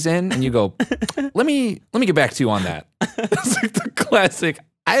pinkies in and you go, let me get back to you on that. It's like the classic.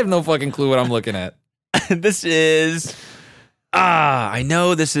 I have no fucking clue what I'm looking at. This is I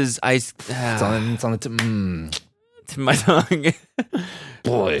know this is It's on the to my tongue.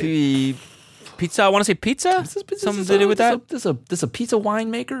 boy. Pizza. I want to say pizza. Something to do with that. This a pizza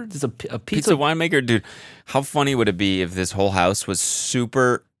winemaker. This a Pizza pizza. winemaker, dude. How funny would it be if this whole house was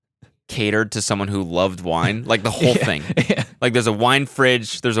super catered to someone who loved wine? Like the whole thing. Yeah. Like there's a wine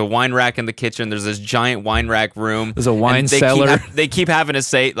fridge, there's a wine rack in the kitchen, there's this giant wine rack room. There's a wine and cellar. They keep having to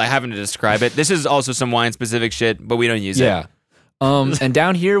say, like having to describe it. This is also some wine specific shit, but we don't use it. Yeah. And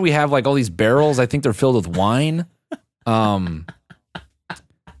down here we have like all these barrels. I think they're filled with wine.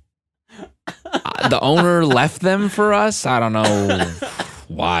 The owner left them for us. I don't know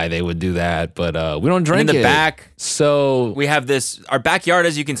why they would do that, but we don't drink And in the it. back, So we have our backyard,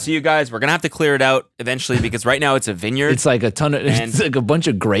 as you can see, you guys. We're gonna have to clear it out eventually because right now it's a vineyard. it's like it's like a bunch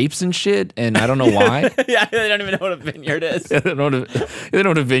of grapes and shit, and I don't know why. Yeah, they don't even know what a vineyard is. They don't know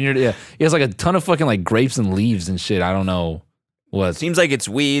what a vineyard. Yeah, he has like a ton of fucking like grapes and leaves and shit. I don't know what. Seems like it's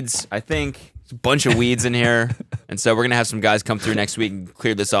weeds. I think there's a bunch of weeds in here, and so we're gonna have some guys come through next week and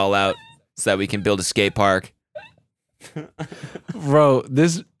clear this all out so that we can build a skate park. Bro,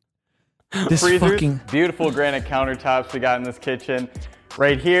 this Freezers, fucking beautiful granite countertops we got in this kitchen.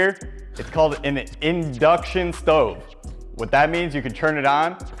 Right here, it's called an induction stove. What that means, you can turn it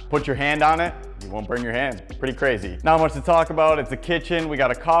on, put your hand on it, you won't burn your hand. Pretty crazy. Not much to talk about. It's a kitchen. We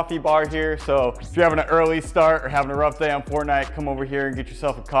got a coffee bar here. So if you're having an early start or having a rough day on Fortnite, come over here and get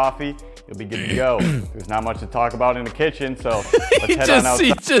yourself a coffee. You'll be good to go. There's not much to talk about in the kitchen, so let's head on outside.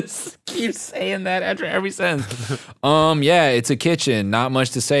 He just keeps saying that after every sentence. Yeah, it's a kitchen. Not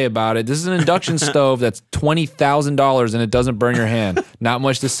much to say about it. This is an induction stove that's $20,000 and it doesn't burn your hand. Not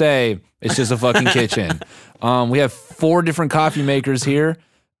much to say. It's just a fucking kitchen. We have 4 different coffee makers here.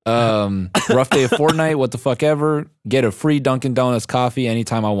 Rough day of Fortnite, what the fuck ever. Get a free Dunkin' Donuts coffee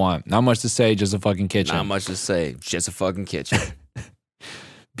anytime I want. Not much to say, just a fucking kitchen. Not much to say, just a fucking kitchen.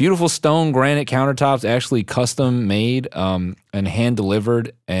 Beautiful stone granite countertops, actually custom made and hand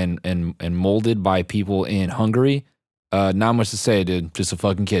delivered and molded by people in Hungary. Not much to say, dude. Just a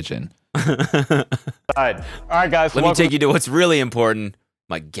fucking kitchen. All right, guys. Let me take you to what's really important.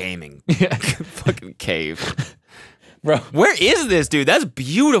 My gaming Yeah. fucking cave. Bro, Where is this, dude? That's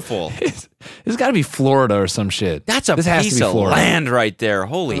beautiful. it's got to be Florida or some shit. That's a This has to piece be of Florida. land right there.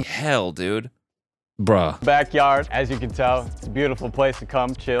 Holy hell, dude. Bruh. Backyard. As you can tell, it's a beautiful place to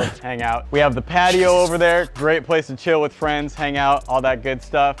come, chill, hang out. We have the patio over there. Great place to chill with friends, hang out, all that good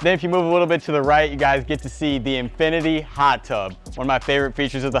stuff. Then if you move a little bit to the right, you guys get to see the infinity hot tub. One of my favorite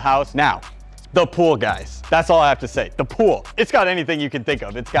features of the house. Now, the pool, guys. That's all I have to say. The pool. It's got anything you can think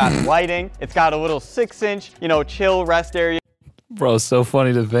of. It's got lighting. It's got a little 6-inch, chill rest area. Bro, so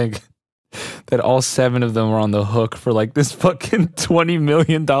funny to think that all 7 of them are on the hook for like this fucking $20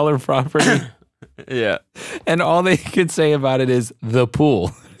 million property. Yeah. And all they could say about it is the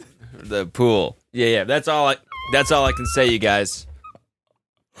pool. The pool. Yeah. That's all I can say, you guys.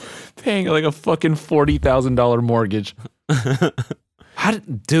 Paying like a fucking $40,000 mortgage.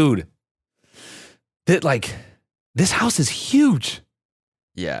 Dude. This house is huge.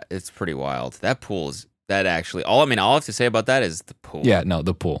 Yeah, it's pretty wild. That pool is actually all I have to say about that is the pool. Yeah, no,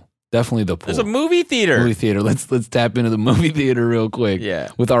 the pool. Definitely the pool. There's a movie theater. Movie theater. Let's tap into the movie theater real quick. Yeah.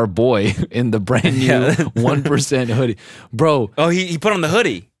 With our boy in the brand new 1% hoodie. Bro. Oh, he put on the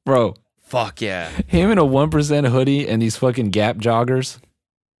hoodie. Bro. Fuck yeah. Him in a 1% hoodie and these fucking Gap joggers,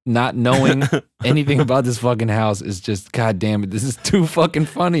 not knowing anything about this fucking house is just, god damn it, this is too fucking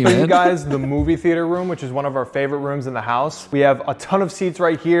funny, For you man. guys, the movie theater room, which is one of our favorite rooms in the house. We have a ton of seats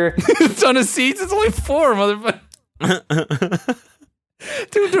right here. A ton of seats. It's only 4, motherfucker.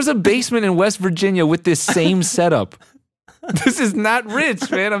 Dude, there's a basement in West Virginia with this same setup. This is not rich,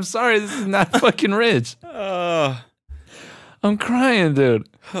 man. I'm sorry. This is not fucking rich. Oh, I'm crying, dude.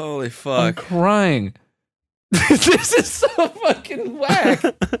 holy I'm fuck. crying. This is so fucking whack.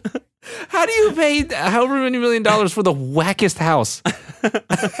 How do you pay however many $1 million for the wackest house?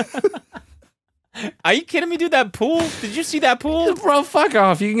 Are you kidding me, dude? That pool? Did you see that pool? Bro, fuck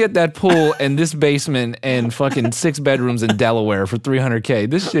off. You can get that pool and this basement and fucking 6 bedrooms in Delaware for $300K.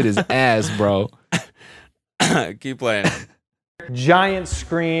 This shit is ass, bro. Keep playing. Giant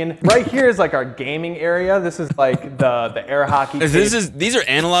screen. Right here is like our gaming area. This is like the air hockey. These are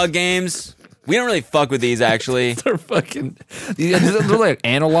analog games. We don't really fuck with these, actually. They're fucking, they're like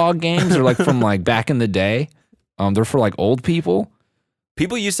analog games. They're like from like back in the day. They're for like old people.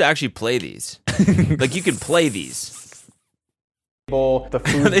 People used to actually play these. Like, you could play these. the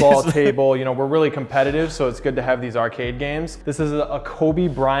foosball table. You know, we're really competitive, so it's good to have these arcade games. This is a Kobe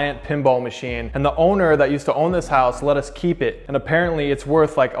Bryant pinball machine, and the owner that used to own this house let us keep it. And apparently, it's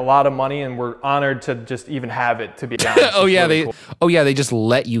worth like a lot of money, and we're honored to just even have it. To be honest. They just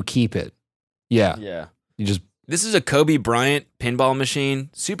let you keep it. Yeah. Yeah. You just. This is a Kobe Bryant pinball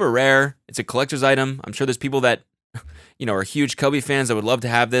machine. Super rare. It's a collector's item. I'm sure there's people that, you know, are huge Kobe fans that would love to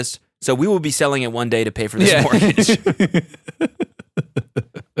have this. So we will be selling it one day to pay for this mortgage.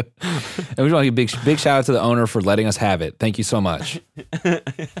 And we want to give a big shout out to the owner for letting us have it. Thank you so much.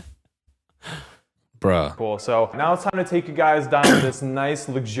 Bruh. Cool. So now it's time to take you guys down this nice,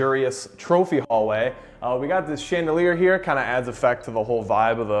 luxurious trophy hallway. We got this chandelier here, kind of adds effect to the whole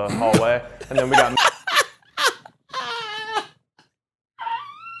vibe of the hallway. And then we got...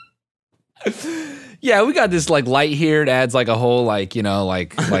 Yeah, we got this like light here. It adds like a whole like, you know,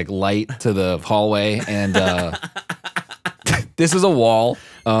 like light to the hallway. And this is a wall.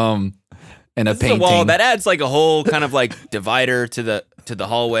 And a painting. A wall that adds like a whole kind of like divider to the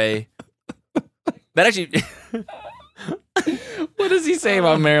hallway. That actually. What does he say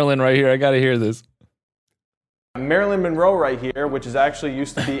about Marilyn right here? I gotta hear this. Marilyn Monroe right here, which is actually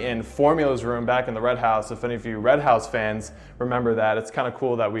used to be in Formula's room back in the Red House. If any of you Red House fans remember that, it's kind of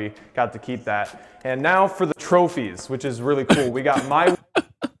cool that we got to keep that. And now for the trophies, which is really cool. We got my...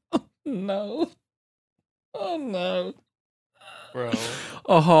 No. Oh, no. Bro.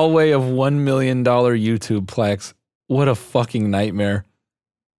 A hallway of $1 million YouTube plaques. What a fucking nightmare.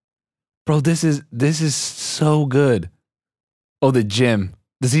 Bro, this is so good. Oh, the gym.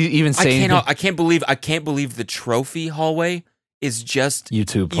 Does he even say anything? I can't believe the trophy hallway is just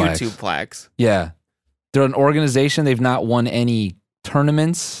YouTube plaques. Yeah. They're an organization. They've not won any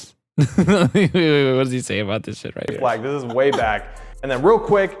tournaments. What does he say about this shit right here? Flag. This is way back. And then real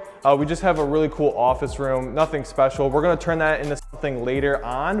quick, we just have a really cool office room. Nothing special. We're going to turn that into something later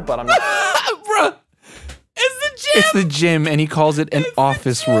on, but I'm not... Bruh. It's the gym. It's the gym, and he calls it an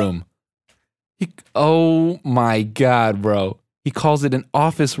office room. Oh, my God, bro. He calls it an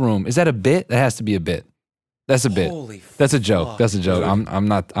office room. Is that a bit? That has to be a bit. That's a bit. Holy That's a joke. fuck, That's a joke. dude. I'm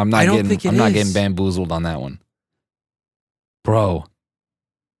not getting bamboozled on that one. Bro.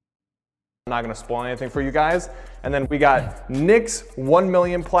 I'm not going to spoil anything for you guys. And then we got Nick's 1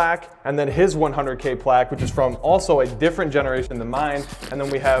 million plaque, and then his 100K plaque, which is from also a different generation than mine. And then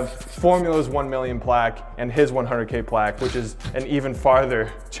we have Formula's 1 million plaque and his 100K plaque, which is an even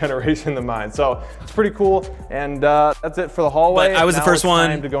farther generation than mine. So it's pretty cool. And that's it for the hallway. But I was the first one.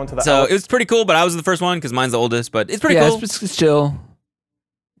 Time to go into the so it was pretty cool, but I was the first one because mine's the oldest. But it's pretty cool. It's chill.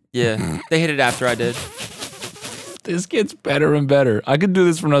 Yeah, they hit it after I did. This gets better and better. I could do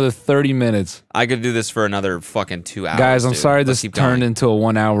this for another 30 minutes. I could do this for another fucking 2 hours. Guys, I'm dude. sorry Let's this keep turned going. into a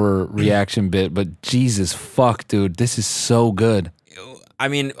 1 hour reaction bit, but Jesus fuck, dude. This is so good. I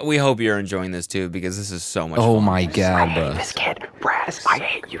mean, we hope you're enjoying this too because this is so much Oh fun. my God, bro. This kid, Raz, I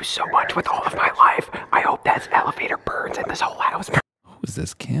hate you so much with all of my life. I hope that elevator burns in this whole house. Who is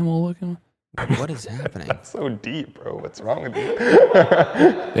this camel looking? What is happening? So deep, bro. What's wrong with you?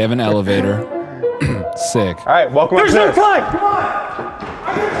 They have an elevator. Sick. All right, welcome up. There's no time. Come on.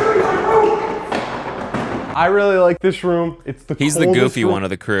 I really like this room. It's the He's the coldest goofy room. one of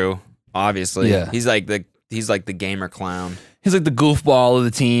the crew, obviously. Yeah. He's like the gamer clown. He's like the goofball of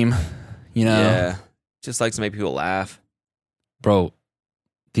the team, you know? Yeah. Just likes to make people laugh. Bro,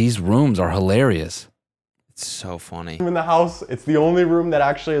 these rooms are hilarious. It's so funny. In the house, it's the only room that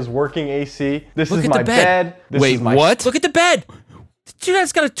actually has working AC. This Look is at my the bed. bed. This Wait, is my what? Look at the bed. Dude,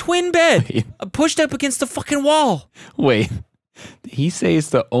 that's got a twin bed. Pushed up against the fucking wall. Wait, did he say it's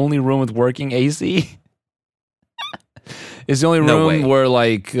the only room with working AC? It's the only No room way. where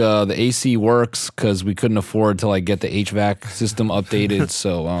like the AC works because we couldn't afford to like get the HVAC system updated.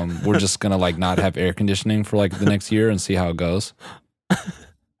 So we're just gonna like not have air conditioning for like the next year and see how it goes.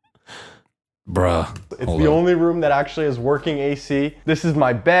 Bruh. It's hold the up. only room that actually has working AC. This is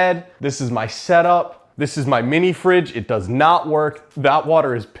my bed. This is my setup. This is my mini fridge. It does not work. That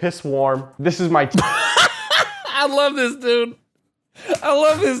water is piss warm. This is my... I love this dude. I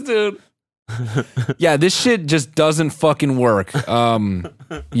love this dude. Yeah, this shit just doesn't fucking work.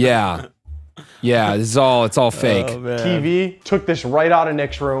 Yeah. Yeah, it's all fake. TV. Took this right out of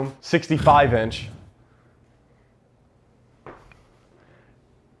Nick's room. 65-inch.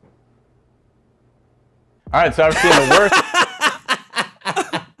 All right, so I've seen the worst.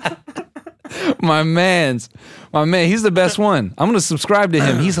 My man, he's the best one. I'm gonna subscribe to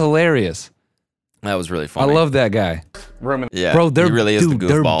him. He's hilarious. That was really I funny. love that guy. Room in Yeah, Bro, he really is the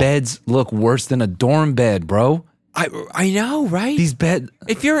their goofball. beds look worse than a dorm bed, bro. I know, right? These bed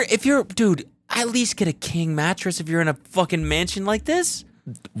If you're, dude, at least get a king mattress if you're in a fucking mansion like this.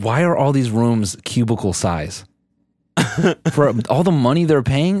 Why are all these rooms cubicle size? For all the money they're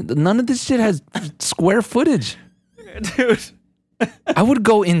paying, none of this shit has square footage. Dude. I would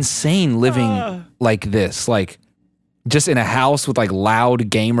go insane living like this, like just in a house with like loud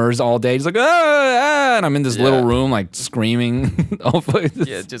gamers all day. Just like and I'm in this little room like screaming.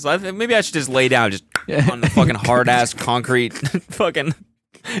 Yeah, just maybe I should just lay down just on the fucking hard ass concrete fucking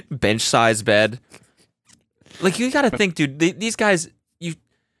bench size bed. Like you got to think, dude. These guys, you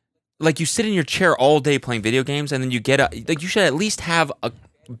sit in your chair all day playing video games, and then you get like you should at least have a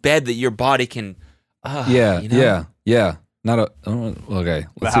bed that your body can. Yeah. Not a okay.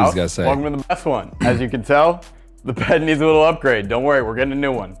 Let's see what he's got to say. Welcome to the best one. As you can tell, the bed needs a little upgrade. Don't worry, we're getting a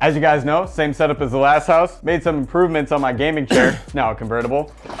new one. As you guys know, same setup as the last house. Made some improvements on my gaming chair. It's now a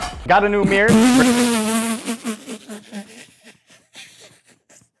convertible. Got a new mirror.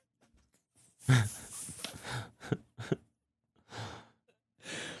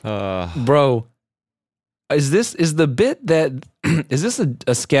 Bro, is this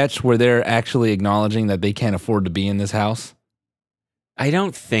a sketch where they're actually acknowledging that they can't afford to be in this house? I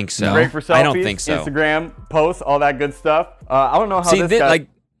don't think so. Great for selfies, I don't think so. Instagram posts, all that good stuff. I don't know how this guy...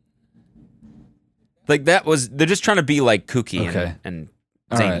 like that was. They're just trying to be like kooky and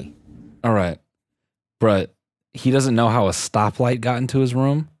zany. All right, but he doesn't know how a stoplight got into his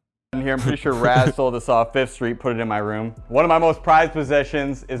room. In here, I'm pretty sure Raz sold this off 5th Street, put it in my room. One of my most prized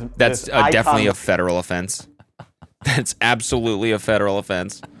possessions is that's this definitely icon. a federal offense. That's absolutely a federal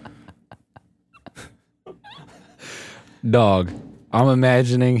offense. Dog, I'm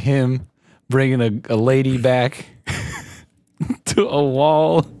imagining him bringing a lady back to a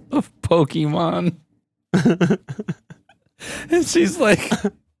wall of Pokemon. And she's like,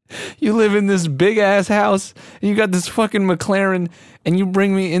 you live in this big ass house and you got this fucking McLaren and you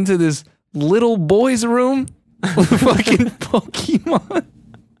bring me into this little boy's room with fucking Pokemon.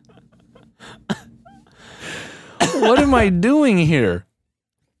 What am I doing here?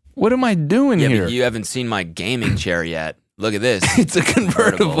 What am I doing here? But you haven't seen my gaming chair yet. Look at this. It's a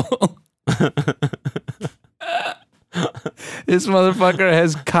convertible. This motherfucker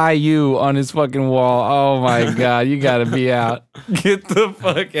has Caillou on his fucking wall. Oh my God, you gotta be out. Get the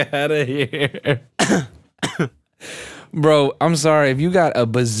fuck out of here. Bro, I'm sorry. If you got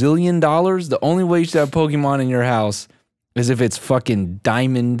 $1 bazillion, the only way you should have Pokemon in your house is if it's fucking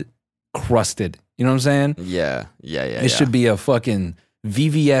diamond crusted. You know what I'm saying? Yeah. It should be a fucking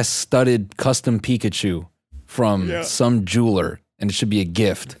VVS studded custom Pikachu from some jeweler, and it should be a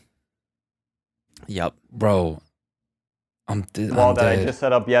gift. Yep. Bro, I'm Wall that I dead. just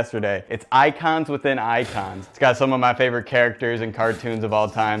set up yesterday. It's icons within icons. It's got some of my favorite characters and cartoons of all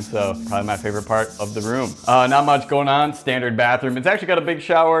time, so probably my favorite part of the room. Not much going on, standard bathroom. It's actually got a big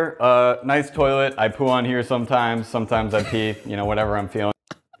shower, nice toilet. I poo on here sometimes. Sometimes I pee, whatever I'm feeling.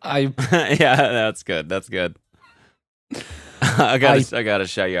 Yeah, that's good. That's good. I gotta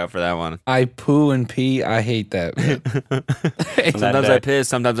shout you out for that one. I poo and pee. I hate that, man. Sometimes I piss,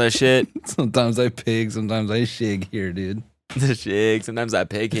 sometimes I shit. Sometimes I pig, sometimes I shig here, dude. The shig, sometimes I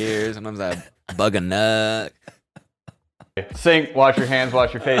pig here, sometimes I bug a nut. Sink, wash your hands,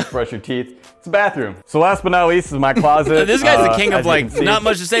 wash your face, brush your teeth. It's a bathroom. So last but not least is my closet. This guy's the king of as you can see. not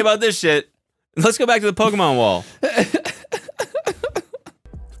much to say about this shit. Let's go back to the Pokemon wall.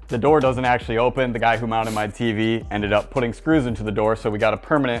 The door doesn't actually open. The guy who mounted my TV ended up putting screws into the door, so we got a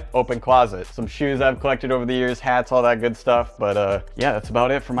permanent open closet. Some shoes I've collected over the years, hats, all that good stuff. But yeah, that's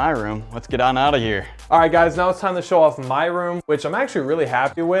about it for my room. Let's get on out of here. All right, guys, now it's time to show off my room, which I'm actually really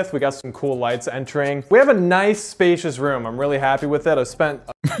happy with. We got some cool lights entering. We have a nice, spacious room. I'm really happy with it. I've spent...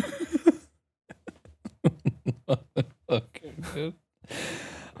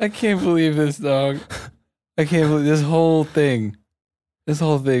 I can't believe this, dog. I can't believe this whole thing. This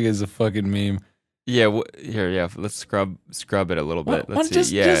whole thing is a fucking meme. Yeah, here, let's scrub it a little bit. Let's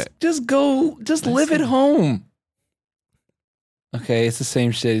see. Just live at home. Okay, it's the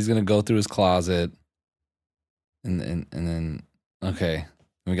same shit. He's gonna go through his closet, and then okay,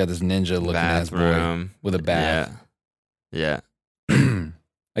 we got this ninja looking ass boy with a bat. Yeah.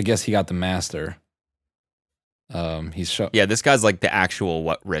 I guess he got the master. Yeah, this guy's like the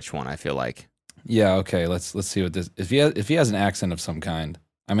actual rich one. I feel like. Yeah. Okay. Let's see what this. If he has an accent of some kind,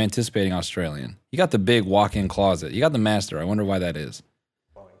 I'm anticipating Australian. You got the big walk-in closet. You got the master. I wonder why that is.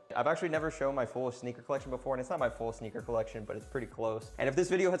 I've actually never shown my full sneaker collection before, and it's not my full sneaker collection, but it's pretty close. And if this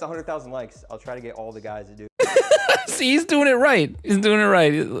video hits 100,000 likes, I'll try to get all the guys to do it. See, he's doing it right. He's doing it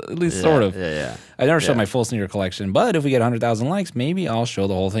right, at least sort of. Yeah. I never showed my full sneaker collection, but if we get 100,000 likes, maybe I'll show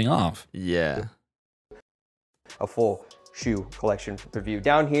the whole thing off. Yeah. A full shoe collection review.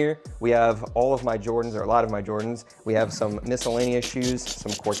 Down here, we have all of my Jordans, or a lot of my Jordans. We have some miscellaneous shoes,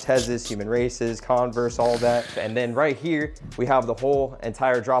 some Cortezes, Human Races, Converse, all that. And then right here, we have the whole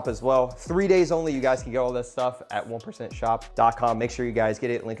entire drop as well. 3 days only, you guys can get all this stuff at 1%shop.com. Make sure you guys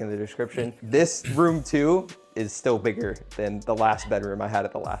get it, link in the description. This room too is still bigger than the last bedroom I had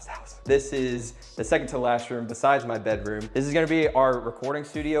at the last house. This is the second to last room besides my bedroom. This is gonna be our recording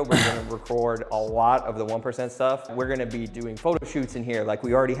studio. We're gonna record a lot of the 1% stuff. We're gonna be doing photo shoots in here like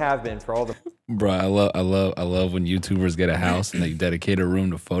we already have been for all the— Bro, I love when YouTubers get a house and they dedicate a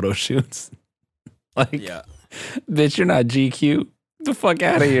room to photo shoots. Like, Yeah. bitch, you're not GQ. Get the fuck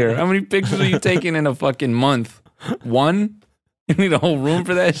out of here. How many pictures are you taking in a fucking month? One? You need a whole room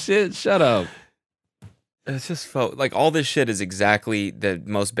for that shit? Shut up. It's just like all this shit is exactly the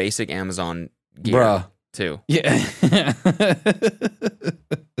most basic Amazon gear, Bruh. too. Yeah.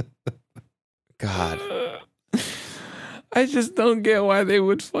 God. I just don't get why they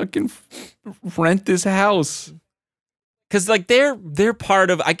would fucking rent this house. Cause like they're part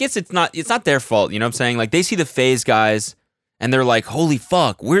of, I guess it's not their fault, you know what I'm saying? Like they see the FaZe guys and they're like, holy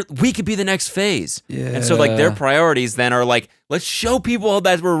fuck, we could be the next FaZe. Yeah. And so like their priorities then are like, let's show people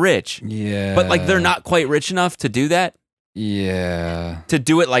that we're rich. Yeah. But like they're not quite rich enough to do that. Yeah. To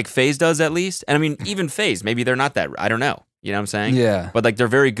do it like FaZe does at least. And I mean, even FaZe, maybe they're not that, I don't know. You know what I'm saying? Yeah. But like they're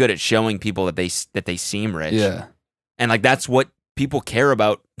very good at showing people that they seem rich. Yeah. And like that's what people care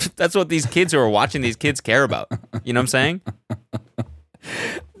about. That's what these kids who are watching these kids care about. You know what I'm saying?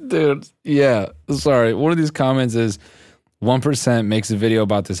 Dude, yeah. Sorry. One of these comments is 1% makes a video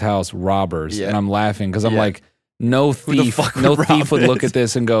about this house, robbers. Yeah. And I'm laughing because I'm Yeah. like, no thief would look this? at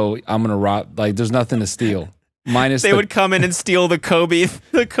this and go, I'm gonna rob. Like, there's nothing to steal. Minus They would come in and steal the Kobe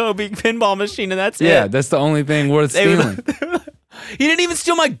pinball machine, and that's it. Yeah, that's the only thing worth They stealing. would- He didn't even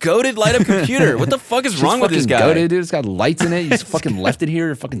steal my goated light up computer. What the fuck is It's wrong with this fucking guy? goated, dude. It's got lights in it. You just fucking left it here.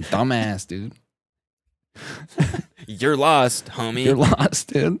 You're fucking dumbass, dude. You're lost, homie. You're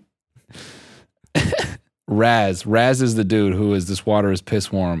lost, dude. Raz is the dude who is this water is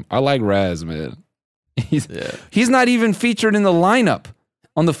piss warm. I like Raz, man. He's not even featured in the lineup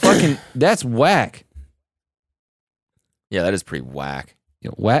on the fucking. That's whack. Yeah, that is pretty whack.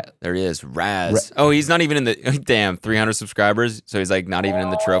 What? There he is, Raz. Oh, he's not even in the damn 300 subscribers. So he's like not even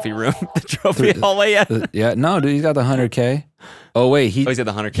in the trophy room, the trophy hallway yet. Yeah, no, dude, he's got the 100K. Oh wait, he's at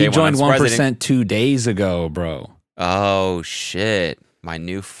the 100K. He joined one. 1% 2 days ago, bro. Oh shit, my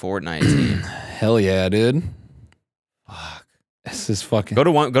new Fortnite team. Hell yeah, dude. Fuck. This is fucking. Go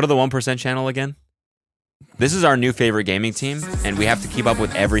to the 1% channel again. This is our new favorite gaming team, and we have to keep up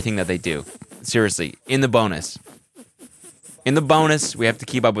with everything that they do. Seriously, in the bonus. In the bonus, we have to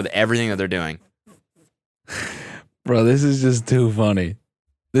keep up with everything that they're doing. Bro, this is just too funny.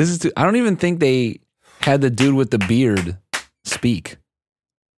 This is too. I don't even think they had the dude with the beard speak.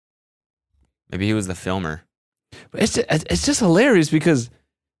 Maybe he was the filmer. It's just hilarious because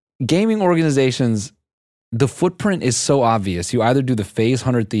gaming organizations, the footprint is so obvious. You either do the FaZe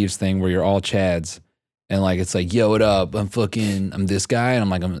 100 Thieves thing where you're all Chads and like it's like, yo, what up? I'm this guy, and I'm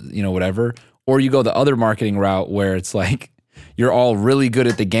like, whatever. Or you go the other marketing route where it's like you're all really good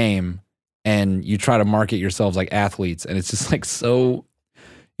at the game and you try to market yourselves like athletes, and it's just like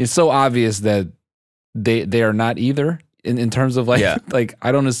it's so obvious that they are not either in terms of like like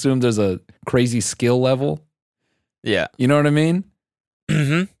I don't assume there's a crazy skill level. Yeah. You know what I mean?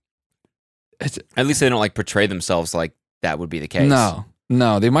 Mm-hmm. At least they don't like portray themselves like that would be the case.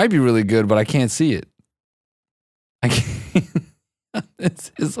 No, they might be really good, but I can't see it. I can't.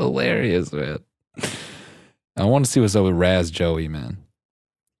 It's hilarious, man. I want to see what's up with Raz Joey, man.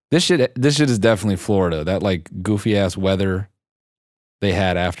 This shit is definitely Florida. That like goofy ass weather they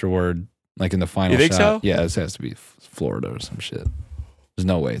had afterward, like in the final shot. You think so? Yeah, this has to be Florida or some shit. There's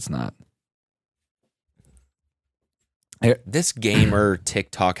no way it's not. This gamer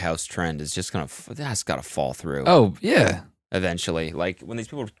TikTok house trend is just that's gotta fall through. Oh yeah. Eventually, like when these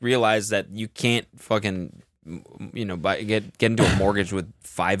people realize that you can't fucking, get into a mortgage with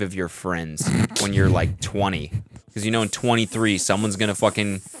 5 of your friends when you're like 20, because in 23 someone's gonna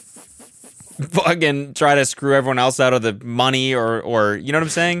fucking try to screw everyone else out of the money, or you know what I'm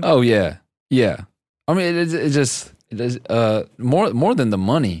saying? Oh yeah, yeah. I mean, it is more than the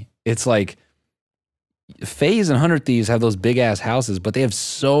money. It's like FaZe and 100 Thieves have those big ass houses, but they have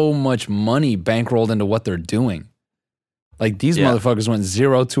so much money bankrolled into what they're doing. Like these motherfuckers went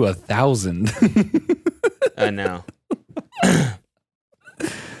 0 to 1,000. I know.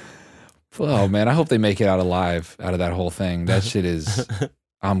 Oh man, I hope they make it out alive out of that whole thing. That shit is,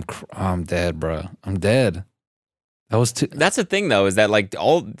 I'm dead, bro. I'm dead. That was too. That's the thing, though, is that like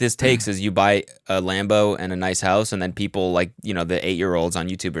all this takes is you buy a Lambo and a nice house, and then people like the 8-year-olds on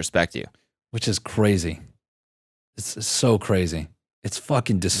YouTube respect you, Which is crazy. It's so crazy. It's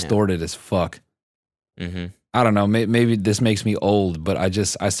fucking distorted as fuck. Mm-hmm. I don't know. Maybe this makes me old, but I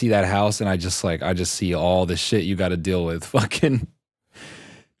see that house and I just see all the shit you got to deal with. Fucking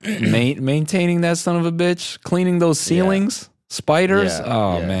maintaining that son of a bitch, cleaning those ceilings, spiders.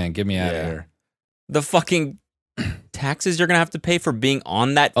 Man, get me out of here. The fucking taxes you're gonna have to pay for being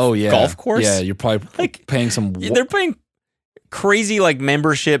on that golf course. Yeah, you're probably like paying some. They're paying crazy like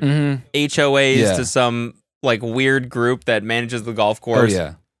membership HOAs to some like weird group that manages the golf course. Oh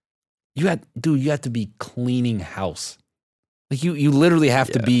yeah, you have to be cleaning house. Like you literally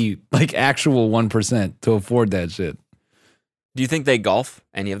have to be like actual 1% to afford that shit. Do you think they golf?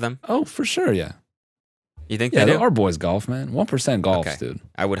 Any of them? Oh, for sure, yeah. You think they do? Our boys golf, man. 1% golf, dude.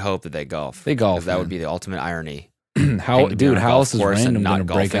 I would hope that they golf. They golf. 'That man. would be the ultimate irony. How else is random going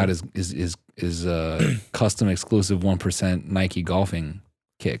to break out his custom exclusive 1% Nike golfing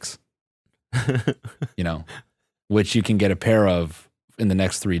kicks? Which you can get a pair of in the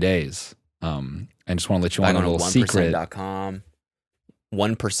next 3 days. I just want to let you on a little secret. 1%.com.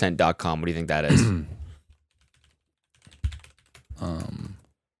 1%.com. What do you think that is?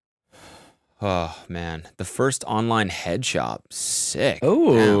 Oh man, the first online head shop. Sick.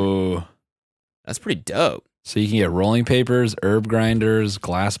 Oh, that's pretty dope. So you can get rolling papers, herb grinders,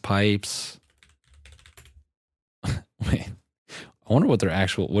 glass pipes. Wait, I wonder what their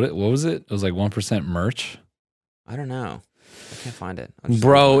actual what was it? It was like 1% merch. I don't know. I can't find it.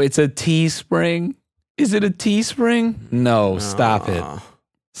 Bro, it's a Teespring. Is it a Teespring? No, stop it.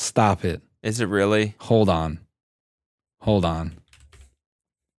 Stop it. Is it really? Hold on.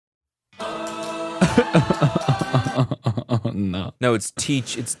 No. No, it's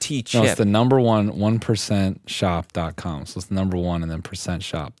T-Chip. No, it's the number one, 1%shop.com. So it's the number one and then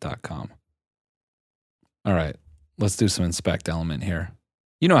 %shop.com. All right. Let's do some inspect element here.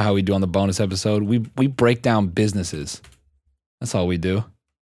 You know how we do on the bonus episode. We break down businesses. That's all we do.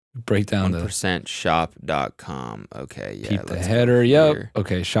 We break down 1%shop.com. Okay, yeah. Keep the header. Yep.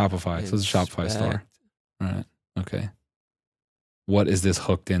 Okay, Shopify. So it's a Shopify store. All right. Okay. What is this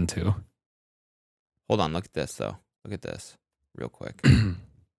hooked into? Hold on. Look at this, though. Look at this real quick.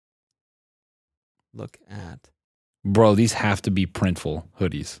 Look at. Bro, these have to be Printful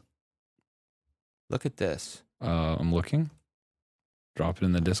hoodies. Look at this. I'm looking. Drop it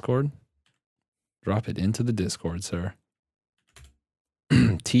in the Discord. Drop it into the Discord, sir.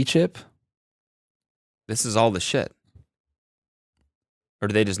 T-Chip. This is all the shit. Or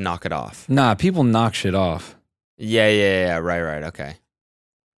do they just knock it off? Nah, people knock shit off. Yeah. Right. Okay.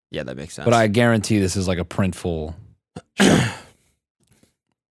 Yeah, that makes sense. But I guarantee this is like a Printful shop.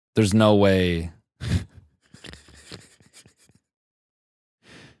 There's no way.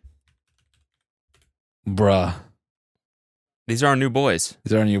 Bruh. These are our new boys.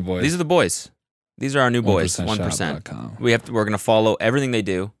 These are our new boys. These are the boys. These are our new boys. 1%. We're gonna follow everything they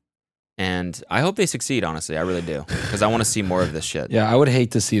do, and I hope they succeed. Honestly, I really do, because I want to see more of this shit. Yeah, I would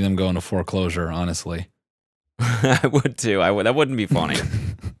hate to see them go into foreclosure. Honestly, I would too. That wouldn't be funny.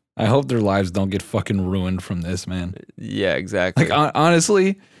 I hope their lives don't get fucking ruined from this, man. Yeah, exactly. Like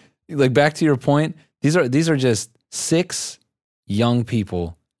honestly, like back to your point, these are just 6 young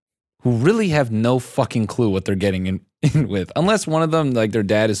people who really have no fucking clue what they're getting in with, unless one of them, like their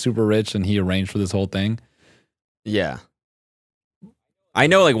dad is super rich and he arranged for this whole thing. Yeah, I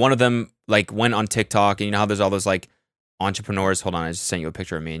know. Like one of them, like went on TikTok, and you know how there's all those like entrepreneurs. Hold on, I just sent you a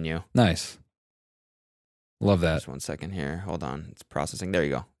picture of me and you. Nice, love that. Just 1 second here. Hold on, it's processing. There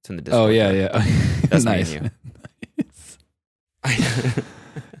you go. It's in the Discord. Oh yeah. That's nice. me and you.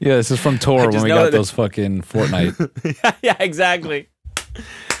 Yeah, this is from Tor when we got those fucking Fortnite. Yeah, exactly.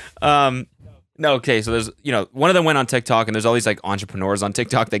 No, okay, so there's, one of them went on TikTok, and there's all these like entrepreneurs on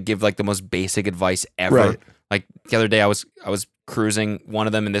TikTok that give like the most basic advice ever. Right. Like the other day I was cruising one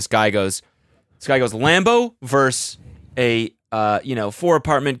of them, and this guy goes Lambo versus a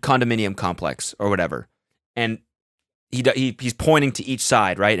 4-apartment condominium complex or whatever. And he's pointing to each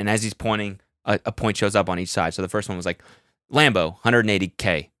side, right? And as he's pointing, a point shows up on each side. So the first one was like Lambo,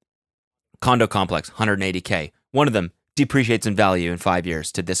 180K. Condo complex, 180K. One of them depreciates in value in 5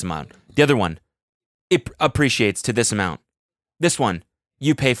 years to this amount. The other one, it appreciates to this amount. This one,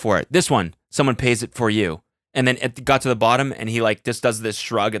 you pay for it. This one, someone pays it for you. And then it got to the bottom, and he like just does this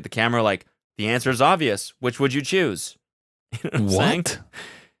shrug at the camera, like, the answer is obvious. Which would you choose? You know what I'm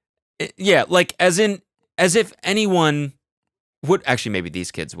saying? Yeah, like as if anyone would, actually maybe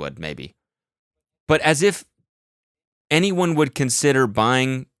these kids would, maybe. But as if anyone would consider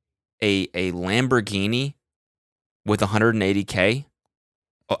buying a Lamborghini with 180K?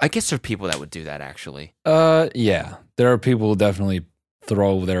 Oh, I guess there are people that would do that actually. Yeah. There are people who definitely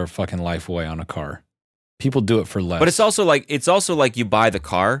throw their fucking life away on a car. People do it for less. But it's also like you buy the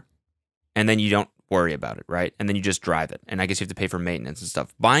car and then you don't worry about it, right? And then you just drive it. And I guess you have to pay for maintenance and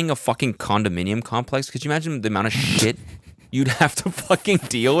stuff. Buying a fucking condominium complex, could you imagine the amount of shit you'd have to fucking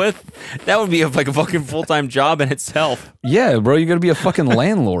deal with? That would be like a fucking full-time job in itself. Yeah, bro, you gotta be a fucking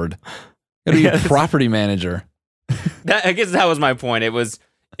landlord. You gotta be a property manager. I guess that was my point. It was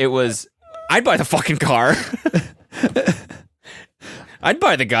I'd buy the fucking car. I'd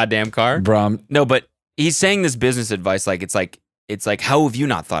buy the goddamn car. Bro, no, but he's saying this business advice like it's like how have you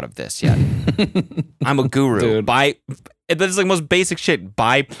not thought of this yet? I'm a guru. Dude. That's like most basic shit.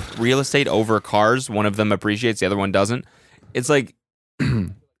 Buy real estate over cars. One of them appreciates, the other one doesn't. It's like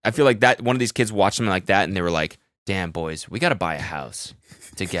I feel like that one of these kids watched something like that and they were like, "Damn boys, we got to buy a house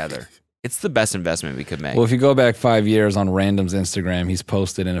together." It's the best investment we could make. well, if you go back 5 years on Random's Instagram, he's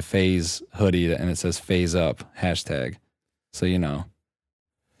posted in a phase hoodie and it says phase up, hashtag. So, you know.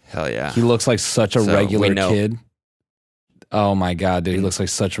 Hell yeah. He looks like such a So, we regular know. kid. Oh my God, dude. He looks like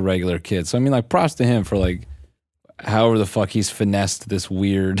such a regular kid. So, I mean, like, props to him for, like, however the fuck he's finessed this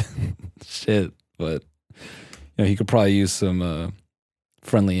weird shit. But, you know, he could probably use some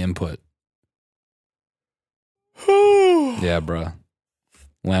friendly input. Yeah, bro.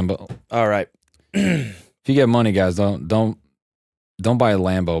 Lambo. All right. If you get money, guys, don't buy a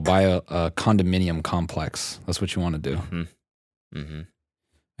Lambo. Buy a condominium complex. That's what you want to do. Mm-hmm.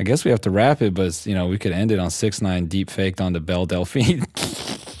 I guess we have to wrap it, but you know we could end it on 6ix9ine deep faked onto Belle Delphine.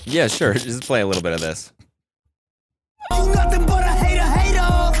 Yeah, sure. Just play a little bit of this. You nothing but a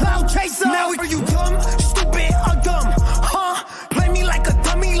hater, cloud chaser. Now are you dumb, stupid, or dumb? Huh? Play me like a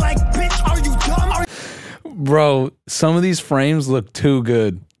dummy, like bitch, are you dumb? Bro, some of these frames look too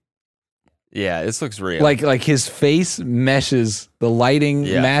good. Yeah, this looks real. Like his face meshes, the lighting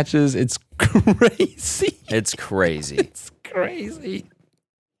matches. It's crazy. It's crazy. It's crazy.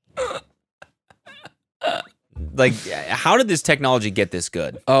 Like, how did this technology get this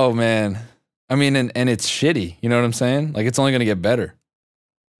good? Oh man. I mean, and it's shitty. You know what I'm saying? Like it's only gonna get better.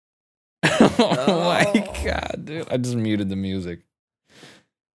 Oh my God, dude. I just muted the music.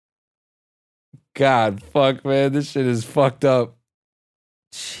 God, fuck, man. This shit is fucked up.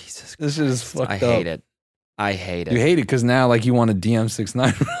 Jesus Christ. This shit is fucked I up. hate it. I hate it. You hate it because now, like, you want to DM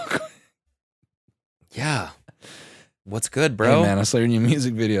 6ix9ine real quick. Yeah. What's good, Hey, bro? man, I saw your new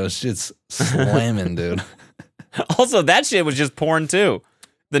music video. Shit's slamming, dude. Also, that shit was just porn too.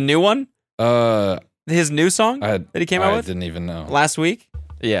 The new one? His new song that he came out with? I didn't even know. Last week?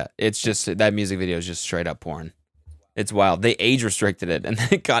 Yeah, it's just, that music video is just straight up porn. It's wild. They age restricted it, and then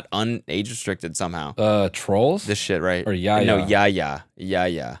it got unage restricted somehow. Trolls? This shit, right? Or yeah. No, yeah.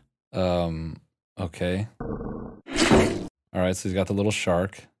 Okay. All right, so he's got the little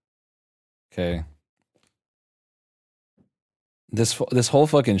shark. Okay. This whole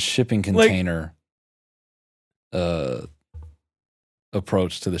fucking shipping container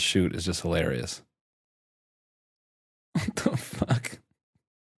approach to the shoot is just hilarious. What the fuck?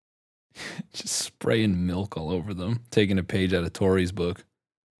 Just spraying milk all over them, taking a page out of Tori's book.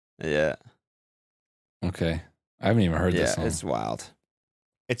 Yeah. Okay. I haven't even heard this song. It's wild.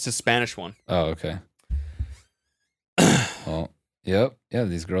 It's a Spanish one. Oh, okay. Well, yep. Yeah,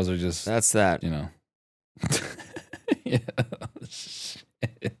 these girls are just, That's that. you know. Yeah.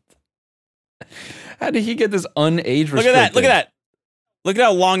 Shit. How did he get this unage restricted? Look at that. Look at that. Look at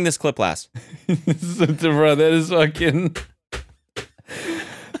how long this clip lasts. Bro, that is fucking...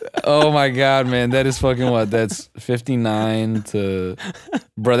 Oh my God, man. That is fucking what? That's 59 to...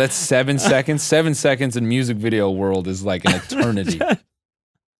 Bro, that's 7 seconds. 7 seconds in music video world is like an eternity.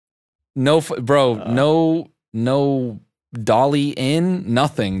 No dolly in,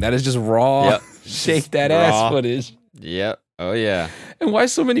 nothing. That is just raw, Yep. shake Just that raw. ass footage. Yep. Oh, yeah. And why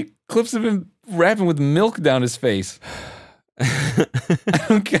so many clips of him rapping with milk down his face? I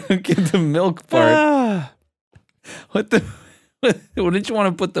don't get the milk part. What the... Wouldn't you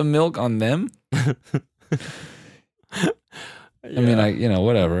want to put the milk on them? I mean,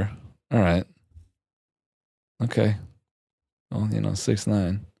 whatever. All right. Okay. Well,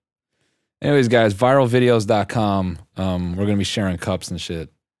 6ix9ine. Anyways, guys, viralvideos.com. We're going to be sharing cups and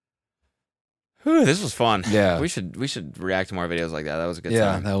shit. Whew, this was fun. Yeah. We should react to more videos like that. That was a good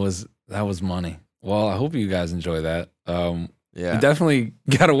Yeah, time. that was money. Well, I hope you guys enjoy that. Yeah. We definitely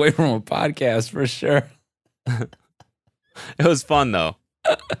got away from a podcast for sure. It was fun though.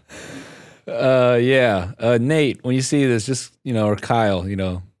 Yeah. Nate, when you see this, just, or Kyle,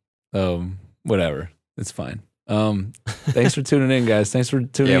 whatever. It's fine. Thanks for tuning in, guys. Thanks for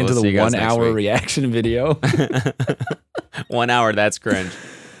tuning into we'll see the you guys 1 next hour week. reaction video. 1 hour, that's cringe.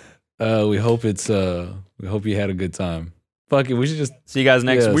 We hope you had a good time. Fuck it, we should just See you guys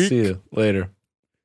next week. See you later.